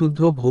বা বিশুদ্ধ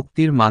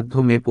ভক্তির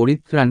মাধ্যমে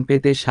পরিত্রাণ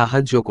পেতে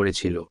সাহায্য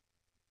করেছিল।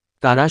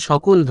 তারা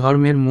সকল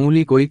ধর্মের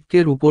মৌলিক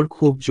ঐক্যের উপর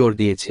খুব জোর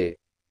দিয়েছে।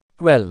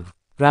 12.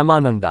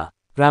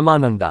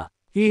 Ramananda.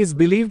 He is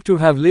believed to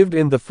have lived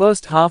in the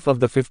first half of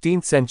the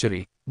 15th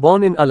century,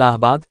 born in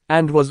Allahabad,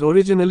 and was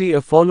originally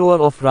a follower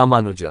of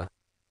Ramanuja.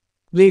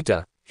 Later,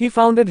 he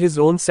founded his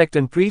own sect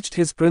and preached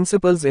his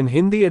principles in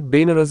Hindi at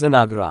Benares and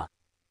Agra.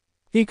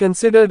 He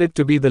considered it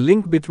to be the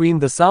link between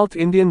the South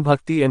Indian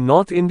Bhakti and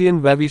North Indian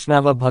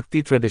Vaishnava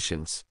Bhakti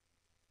traditions.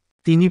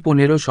 তিনি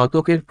 15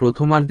 শতকের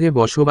প্রথমার্ধে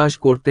বসবাস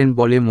করতেন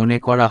বলে মনে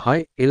করা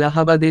হয়,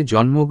 এলাহাবাদে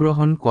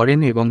জন্মগ্রহণ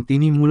করেন এবং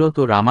তিনি মূলত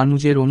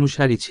রামানুজের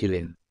অনুসারী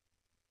ছিলেন।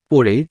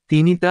 পরে,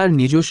 তিনি তার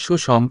নিজস্ব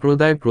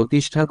সম্প্রদায়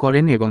প্রতিষ্ঠা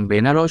করেন এবং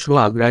বেনারস ও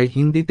আগ্রায়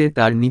হিন্দিতে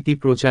তার নীতি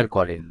প্রচার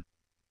করেন।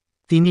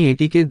 তিনি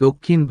এটিকে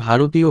দক্ষিণ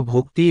ভারতীয়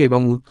ভক্তি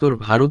এবং উত্তর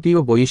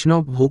ভারতীয়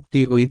বৈষ্ণব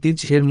ভক্তি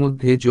ঐতিহ্যের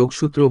মধ্যে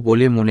যোগসূত্র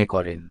বলে মনে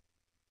করেন।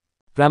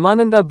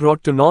 Ramananda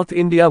brought to North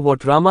India what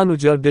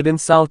Ramanuja did in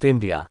South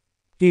India.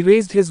 He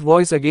raised his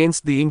voice against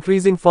the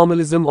increasing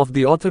formalism of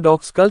the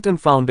orthodox cult and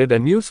founded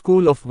a new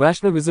school of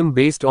Vaishnavism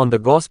based on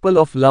the gospel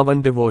of love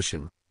and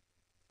devotion.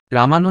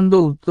 Ramananda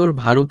উত্তর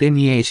ভারতে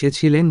নিয়ে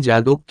এসেছিলেন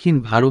যা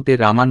দক্ষিণ ভারতে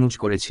রামানুজ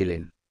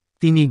করেছিলেন।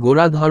 তিনি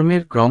গোরা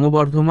ধর্মের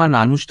ক্রমবর্ধমান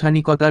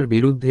আনুষ্ঠানিকতার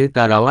বিরুদ্ধে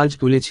তার আওয়াজ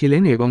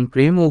তুলেছিলেন এবং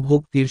প্রেম ও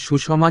ভক্তির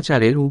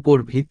সুসমাচারের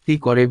উপর ভিত্তি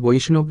করে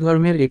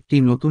বৈষ্ণবধর্মের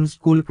একটি নতুন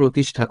স্কুল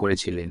প্রতিষ্ঠা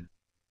করেছিলেন।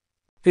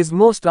 His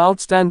most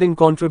outstanding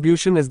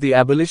contribution is the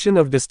abolition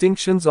of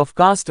distinctions of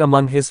caste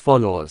among his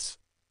followers.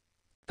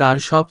 তার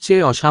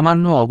সবচেয়ে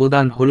অসামান্য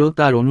অবদান হল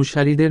তার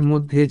অনুসারীদের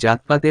মধ্যে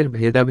জাতপাতের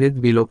ভেদাভেদ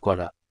বিলোপ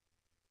করা।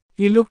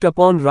 He looked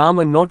upon Ram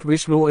and not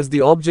Vishnu as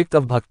the object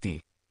of bhakti.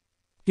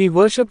 He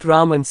worshipped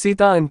Ram and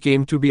Sita and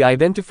came to be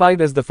identified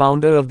as the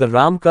founder of the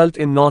Ram cult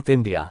in North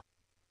India.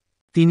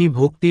 তিনি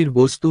ভক্তির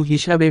বস্তু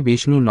হিসাবে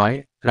বিষ্ণু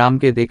নয়,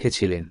 রামকে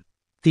দেখেছিলেন।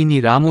 তিনি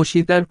রাম ও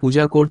সীতার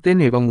পূজা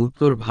করতেন এবং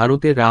উত্তর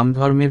ভারতে রাম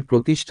ধর্মের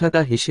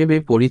প্রতিষ্ঠাতা হিসেবে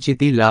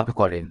পরিচিতি লাভ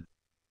করেন।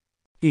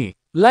 He,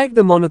 like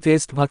the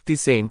monotheist Bhakti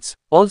saints,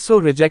 also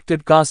rejected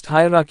caste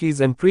hierarchies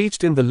and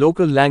preached in the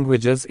local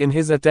languages in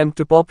his attempt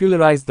to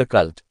popularize the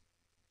cult.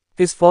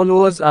 His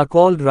followers are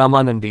called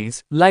Ramanandis,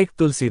 like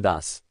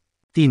Tulsidas.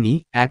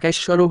 তিনি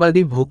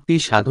একেশ্বরবাদী ভক্তি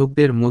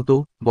সাধকদের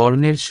মতো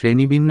বর্ণের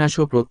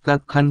শ্রেণীবিন্যাসও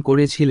প্রত্যাখ্যান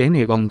করেছিলেন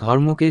এবং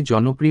ধর্মকে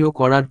জনপ্রিয়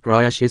করার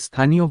প্রয়াসে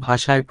স্থানীয়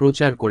ভাষায়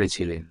প্রচার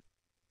করেছিলেন।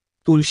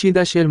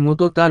 তুলসীদাসের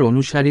মতো তার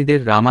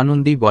অনুসারীদের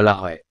রামানন্দী বলা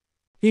হয়।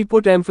 He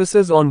put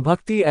emphasis on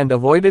bhakti and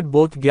avoided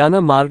both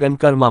jnana marg and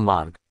karma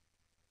marg.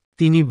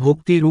 তিনি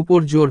ভক্তির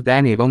উপর জোর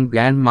দেন এবং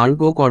জ্ঞান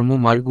মার্গ ও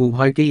কর্মমার্গ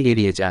উভয়কেই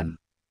এড়িয়ে যান।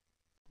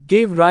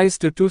 Gave rise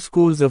to two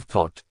schools of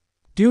thought.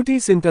 Duty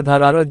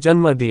Sintadharara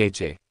Janma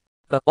Diyeche.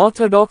 The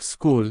orthodox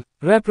school,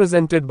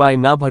 represented by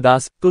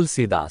Nabhadas,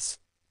 Tulsidas.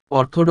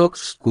 Orthodox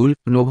school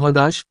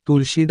নভদাস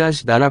Tulsidas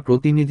দ্বারা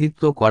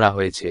প্রতিনিধিত্ব করা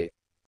হয়েছে।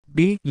 B.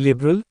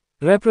 Liberal,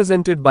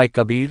 represented by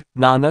Kabir,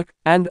 Nanak,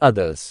 and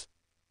others.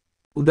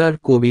 উদার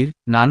কবির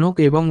নানক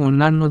এবং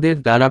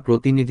অন্যান্যদের দ্বারা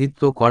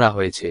প্রতিনিধিত্ব করা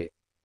হয়েছে।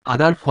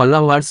 আদার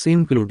ফলোয়ার্স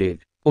ইনক্লুডেড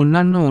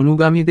অন্যান্য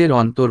অনুগামীদের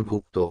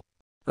অন্তর্ভুক্ত।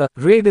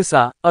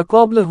 Raidasa, a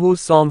cobbler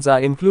whose songs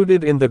are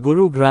included in the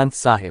Guru Granth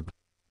Sahib.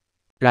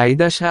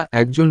 রাইদাসা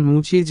একজন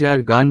মুচি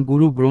যার গান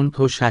গুরু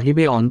গ্রন্থ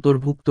সাহিবে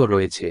অন্তর্ভুক্ত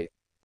রয়েছে।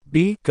 B.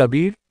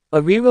 Kabir, a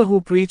weaver who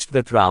preached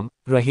that Ram,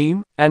 Rahim,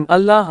 and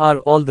Allah are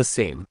all the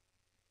same.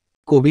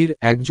 কবির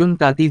একজন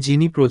তাঁতি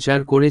যিনি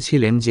প্রচার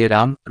করেছিলেন যে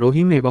রাম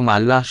রহিম এবং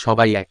আল্লাহ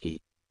সবাই একই।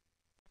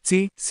 C.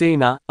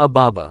 Sena, a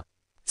barber.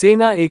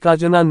 Sena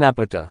Ekajana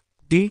Napata.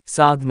 D.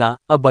 Sadhna,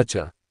 a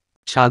butcher.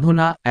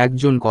 সাধনা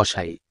একজন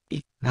কসাই।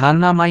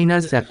 ধারনা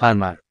মাইনাস এ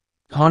ফার্মার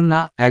ধর্না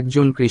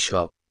একজন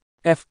কৃষক।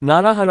 F.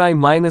 Naraharai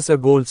minus a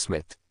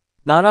goldsmith.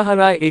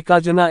 Naraharai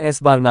Ekajana S.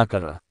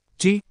 Barnakara.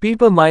 G.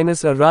 Peeper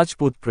minus a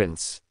Rajput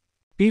prince.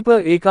 Peeper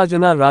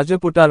Ekajana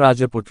Rajaputa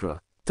Rajaputra.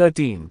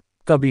 13.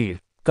 Kabir,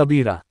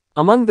 Kabira.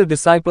 Among the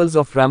disciples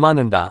of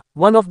Ramananda,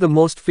 one of the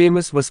most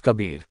famous was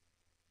Kabir.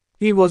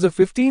 He was a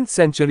 15th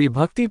century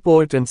Bhakti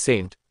poet and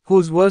saint,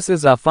 whose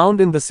verses are found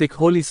in the Sikh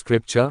holy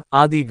scripture,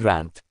 Adi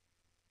Granth.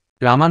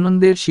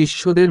 রামানন্দের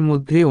শিষ্যদের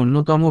মধ্যে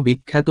অন্যতম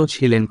বিখ্যাত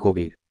ছিলেন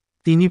কবির।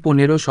 তিনি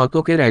 15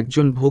 শতকের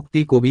একজন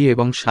ভক্তি কবি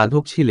এবং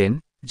সাধক ছিলেন,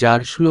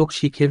 যার শ্লোক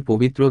শিখের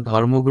পবিত্র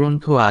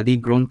ধর্মগ্রন্থ আদি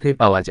গ্রন্থে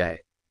পাওয়া যায়।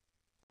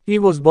 He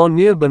was born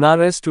near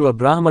Banaras to a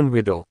Brahman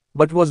widow,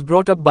 but was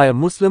brought up by a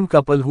Muslim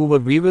couple who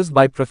were weavers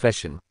by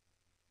profession.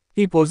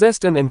 He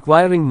possessed an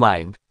inquiring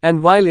mind, and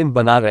while in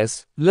Banaras,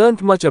 learnt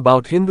much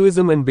about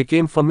Hinduism and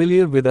became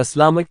familiar with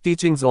Islamic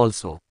teachings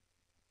also.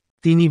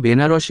 তিনি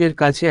বেনারসের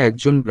কাছে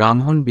একজন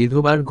ব্রাহ্মণ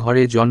বিধবার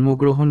ঘরে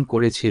জন্মগ্রহণ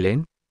করেছিলেন,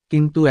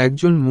 কিন্তু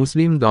একজন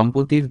মুসলিম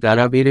দম্পতির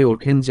দ্বারা বেড়ে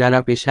ওঠেন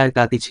যারা পেশায়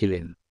তাঁতি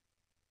ছিলেন।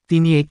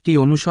 তিনি একটি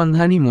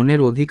অনুসন্ধানী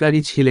মনের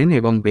অধিকারী ছিলেন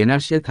এবং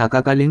বেনারসে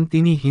থাকাকালীন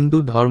তিনি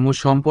হিন্দু ধর্ম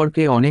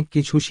সম্পর্কে অনেক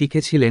কিছু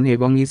শিখেছিলেন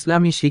এবং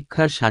ইসলামী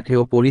শিক্ষার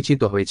সাথেও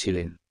পরিচিত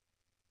হয়েছিলেন।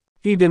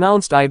 He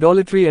denounced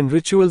idolatry and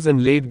rituals and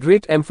laid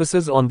great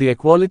emphasis on the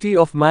equality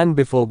of man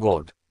before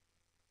God.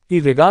 He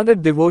regarded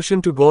devotion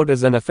to God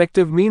as an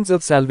effective means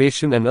of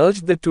salvation and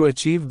urged that to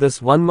achieve this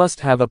one must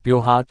have a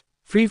pure heart,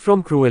 free from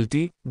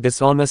cruelty,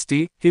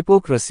 dishonesty,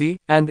 hypocrisy,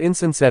 and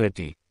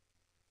insincerity.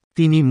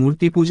 তিনি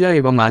মূর্তিপূজা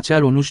এবং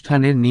আচার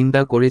অনুষ্ঠানের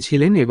নিন্দা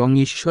করেছিলেন এবং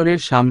ঈশ্বরের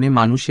সামনে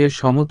মানুষের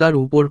সমতার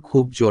উপর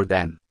খুব জোর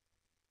দেন।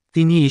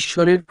 তিনি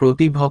ঈশ্বরের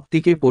প্রতি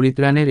ভক্তিকে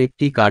পরিত্রাণের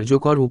একটি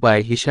কার্যকর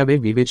উপায় হিসাবে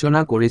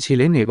বিবেচনা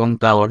করেছিলেন এবং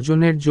তা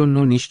অর্জনের জন্য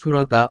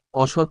নিষ্ঠুরতা,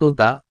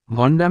 অসততা,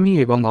 ভণ্ডামি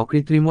এবং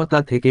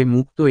অকৃত্রিমতা থেকে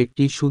মুক্ত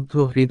একটি শুদ্ধ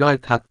হৃদয়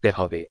থাকতে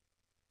হবে।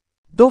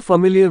 Though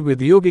familiar with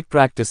yogic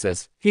practices,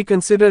 he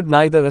considered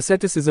neither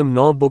asceticism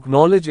nor book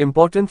knowledge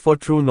important for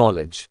true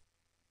knowledge.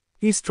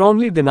 He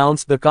strongly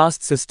denounced the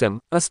caste system,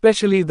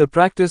 especially the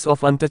practice of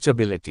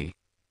untouchability.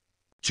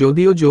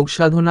 যদিও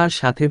যোগসাধনার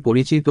সাথে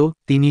পরিচিত,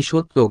 তিনি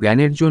সত্য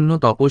জ্ঞানের জন্য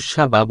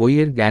তপস্যা বা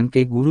বইয়ের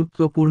জ্ঞানকে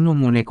গুরুত্বপূর্ণ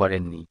মনে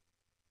করেননি।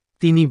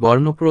 তিনি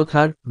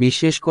বর্ণপ্রথার,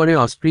 বিশেষ করে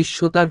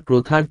অস্পৃশ্যতার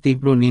প্রথার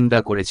তীব্র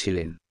নিন্দা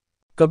করেছিলেন।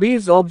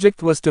 Kabir's object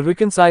was to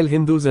reconcile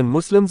Hindus and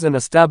Muslims and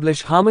establish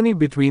harmony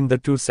between the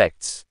two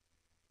sects.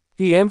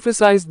 He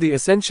emphasized the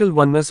essential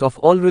oneness of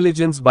all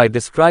religions by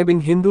describing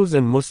Hindus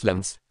and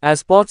Muslims as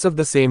pots of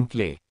the same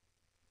clay.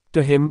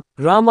 To him,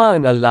 Rama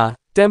and Allah,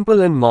 temple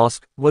and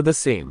mosque, were the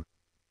same.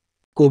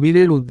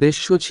 কবিরের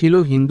উদ্দেশ্য ছিল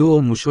হিন্দু ও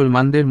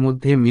মুসলমানদের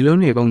মধ্যে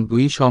মিলন এবং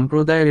দুই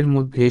সম্প্রদায়ের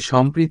মধ্যে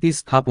সম্প্রীতি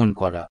স্থাপন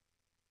করা।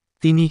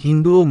 তিনি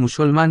হিন্দু ও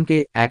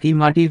মুসলমানকে একই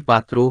মাটির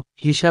পাত্র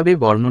হিসাবে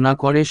বর্ণনা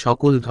করে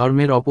সকল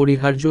ধর্মের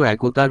অপরিহার্য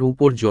একতার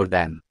উপর জোর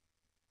দেন।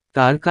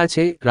 তার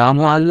কাছে রাম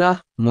ও আল্লাহ,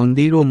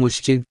 মন্দির ও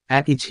মসজিদ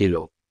একই ছিল।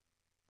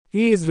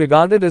 He is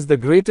regarded as the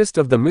greatest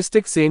of the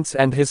mystic saints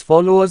and his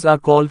followers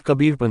are called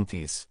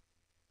Kabirpanthis.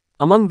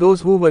 Among those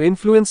who were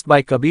influenced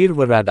by Kabir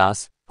were Radas,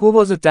 who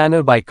was a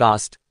tanner by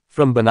caste,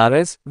 from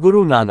Banaras,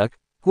 Guru Nanak,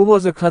 who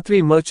was a Khatri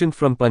merchant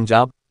from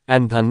Punjab,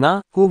 and Dhanna,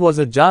 who was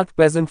a Jat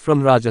peasant from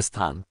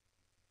Rajasthan.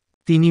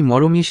 তিনি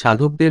মরমী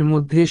সাধকদের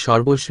মধ্যে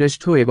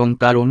সর্বশ্রেষ্ঠ এবং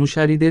তার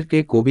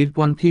অনুসারীদেরকে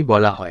কবিরপন্থী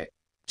বলা হয়।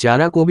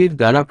 যারা কবির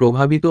দ্বারা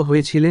প্রভাবিত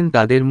হয়েছিলেন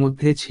তাদের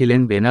মধ্যে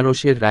ছিলেন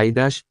বেনারসের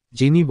রাইদাস,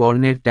 যিনি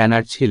বর্ণের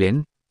ট্যানার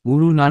ছিলেন,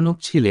 গুরু নানক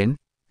ছিলেন,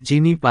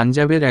 যিনি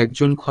পাঞ্জাবের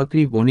একজন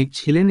খত্রি বণিক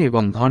ছিলেন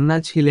এবং ধন্না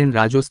ছিলেন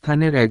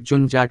রাজস্থানের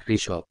একজন জাট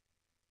কৃষক।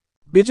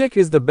 Bijak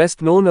is the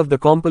best known of the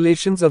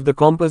compilations of the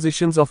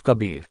compositions of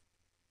Kabir.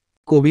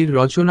 কবির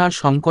রচনার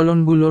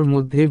সংকলনগুলোর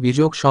মধ্যে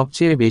বিজোগ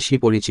সবচেয়ে বেশি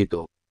পরিচিত।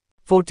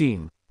 14.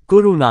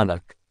 Guru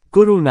Nanak.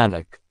 Guru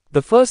Nanak,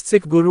 the first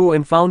Sikh guru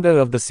and founder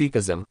of the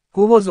Sikhism,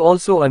 who was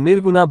also a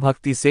Nirguna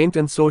Bhakti saint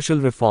and social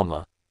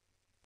reformer.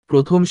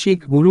 প্রথম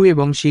শিখ গুরু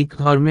এবং শিখ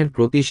ধর্মের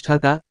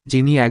প্রতিষ্ঠাতা,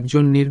 যিনি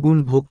একজন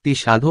নির্গুণ ভক্তি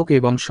সাধক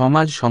এবং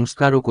সমাজ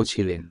সংস্কারকও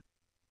ছিলেন।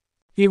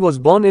 He was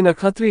born in a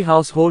Khatri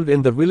household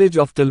in the village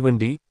of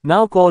Tilwandi,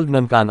 now called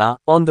Nankana,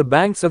 on the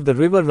banks of the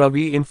river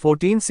Ravi in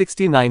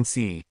 1469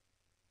 CE.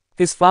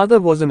 His father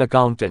was an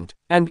accountant,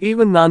 and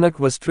even Nanak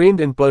was trained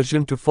in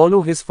Persian to follow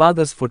his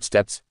father's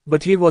footsteps,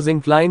 but he was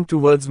inclined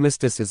towards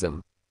mysticism.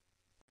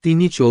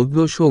 তিনি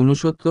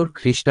 1469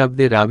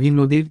 খ্রিস্টাব্দে রাভি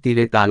নদীর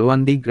তীরে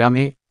তালওয়ান্দি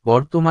গ্রামে,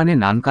 বর্তমানে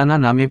নানকানা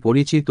নামে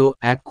পরিচিত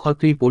এক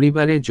খত্রি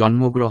পরিবারে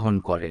জন্মগ্রহণ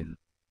করেন।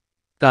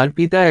 তার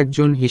পিতা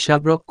একজন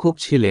হিসাবরক্ষক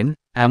ছিলেন,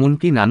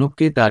 এমনকি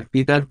নানককে তার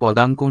পিতার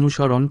পদাঙ্ক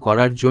অনুসরণ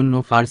করার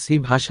জন্য ফার্সি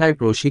ভাষায়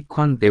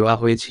প্রশিক্ষণ দেওয়া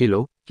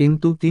হয়েছিল,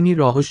 কিন্তু তিনি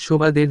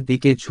রহস্যবাদের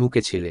দিকে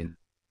ঝুঁকেছিলেন।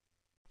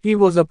 He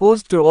was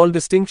opposed to all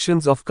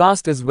distinctions of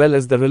caste as well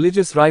as the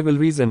religious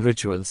rivalries and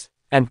rituals,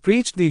 and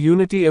preached the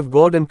unity of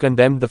God and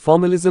condemned the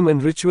formalism and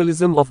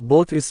ritualism of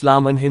both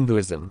Islam and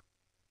Hinduism.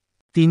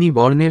 তিনি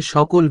বর্ণের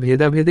সকল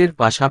ভেদাভেদের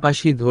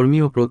পাশাপাশি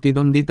ধর্মীয়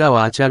প্রতিদ্বন্দ্বিতা ও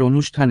আচার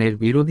অনুষ্ঠানের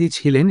বিরোধী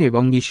ছিলেন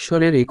এবং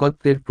ঈশ্বরের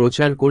একত্বের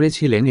প্রচার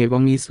করেছিলেন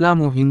এবং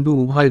ইসলাম ও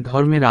হিন্দু উভয়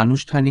ধর্মের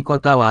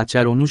আনুষ্ঠানিকতা ও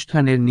আচার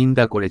অনুষ্ঠানের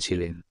নিন্দা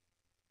করেছিলেন।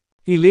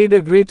 He laid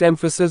a great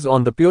emphasis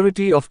on the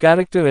purity of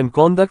character and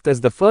conduct as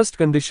the first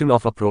condition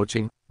of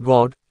approaching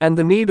God, and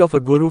the need of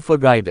a guru for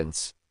guidance.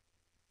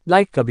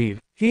 Like Kabir,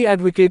 he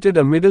advocated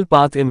a middle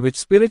path in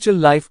which spiritual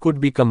life could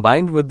be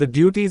combined with the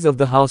duties of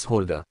the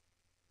householder.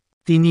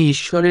 তিনি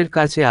ঈশ্বরের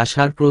কাছে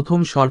আসার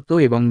প্রথম শর্ত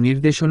এবং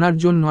নির্দেশনার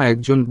জন্য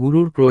একজন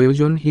গুরুর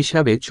প্রয়োজন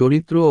হিসাবে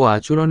চরিত্র ও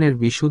আচরণের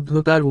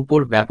বিশুদ্ধতার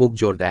উপর ব্যাপক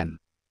জোর দেন।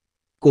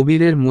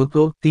 কবিরের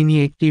মতো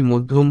তিনি একটি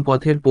মধ্যম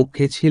পথের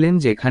পক্ষে ছিলেন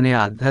যেখানে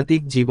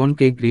আধ্যাত্মিক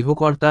জীবনকে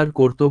গৃহকর্তার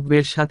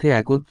কর্তব্যের সাথে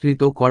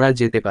একত্রিত করা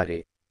যেতে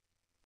পারে।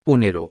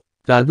 15.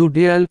 দাদু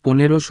দয়াল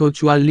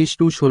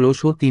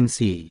 1544-1603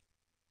 CE।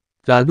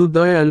 দাদু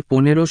দয়াল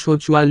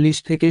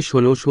 1544 থেকে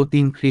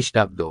 1603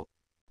 খ্রিস্টাব্দ।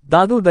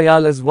 Dadu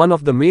Dayal is one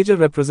of the major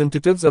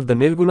representatives of the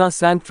Nirguna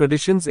Sant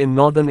traditions in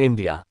northern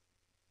India.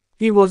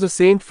 He was a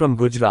saint from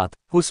Gujarat,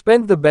 who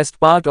spent the best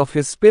part of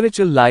his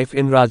spiritual life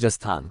in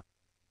Rajasthan.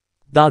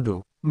 Dadu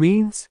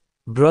means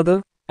brother,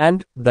 and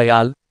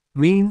Dayal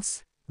means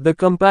the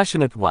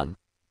compassionate one.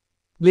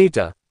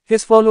 Later,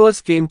 his followers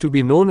came to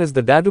be known as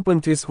the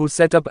Dadupanthis, who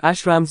set up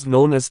ashrams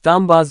known as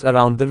Tambas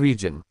around the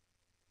region.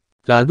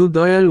 দাদু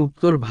দয়াল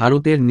উত্তর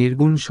ভারতের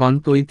নির্গুণ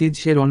সন্ত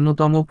ঐতিহ্যের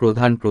অন্যতম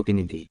প্রধান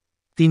প্রতিনিধি।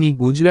 তিনি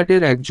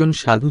গুজরাটের একজন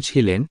সাধু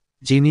ছিলেন,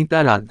 যিনি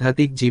তার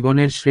আধ্যাত্মিক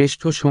জীবনের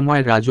শ্রেষ্ঠ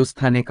সময়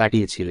রাজস্থানে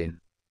কাটিয়েছিলেন।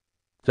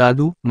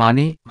 দাদু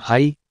মানে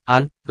ভাই,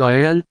 আর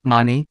দয়াল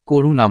মানে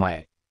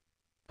করুণাময়।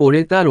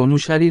 পরে তার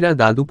অনুসারীরা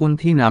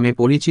দাদুপন্থী নামে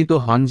পরিচিত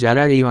হন,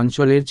 যারা এই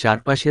অঞ্চলের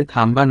চারপাশে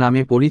থাম্বা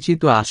নামে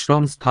পরিচিত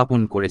আশ্রম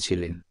স্থাপন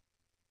করেছিলেন।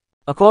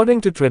 According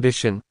to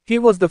tradition, he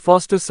was the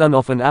foster son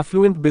of an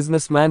affluent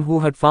businessman who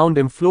had found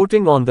him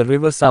floating on the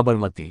river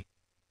Sabarmati.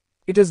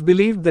 It is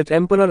believed that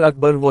Emperor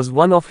Akbar was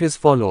one of his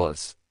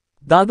followers.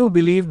 Dadu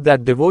believed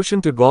that devotion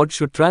to God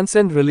should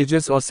transcend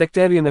religious or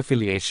sectarian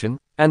affiliation,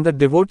 and that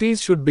devotees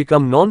should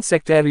become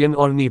non-sectarian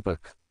or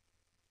nipak.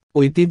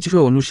 ঐতিহ্য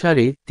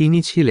অনুসারে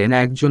তিনি ছিলেন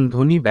একজন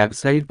ধনী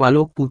ব্যবসায়ীর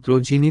পালক পুত্র,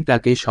 যিনি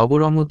তাকে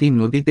সবরমতী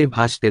নদীতে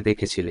ভাসতে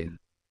দেখেছিলেন।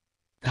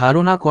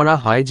 ধারণা করা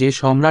হয় যে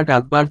সম্রাট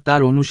আকবর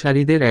তার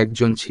অনুসারীদের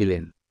একজন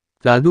ছিলেন।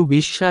 দাদু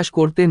বিশ্বাস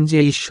করতেন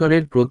যে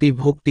ঈশ্বরের প্রতি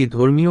ভক্তি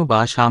ধর্মীয়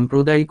বা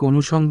সাম্প্রদায়িক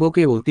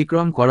অনুষঙ্গকে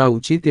অতিক্রম করা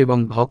উচিত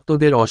এবং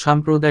ভক্তদের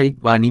অসাম্প্রদায়িক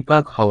বা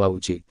নিপাক হওয়া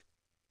উচিত।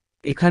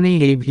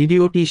 এখানেই এই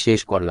ভিডিওটি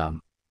শেষ করলাম।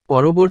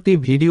 পরবর্তী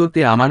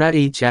ভিডিওতে আমরা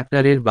এই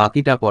চ্যাপ্টারের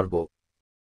বাকিটা পড়ব।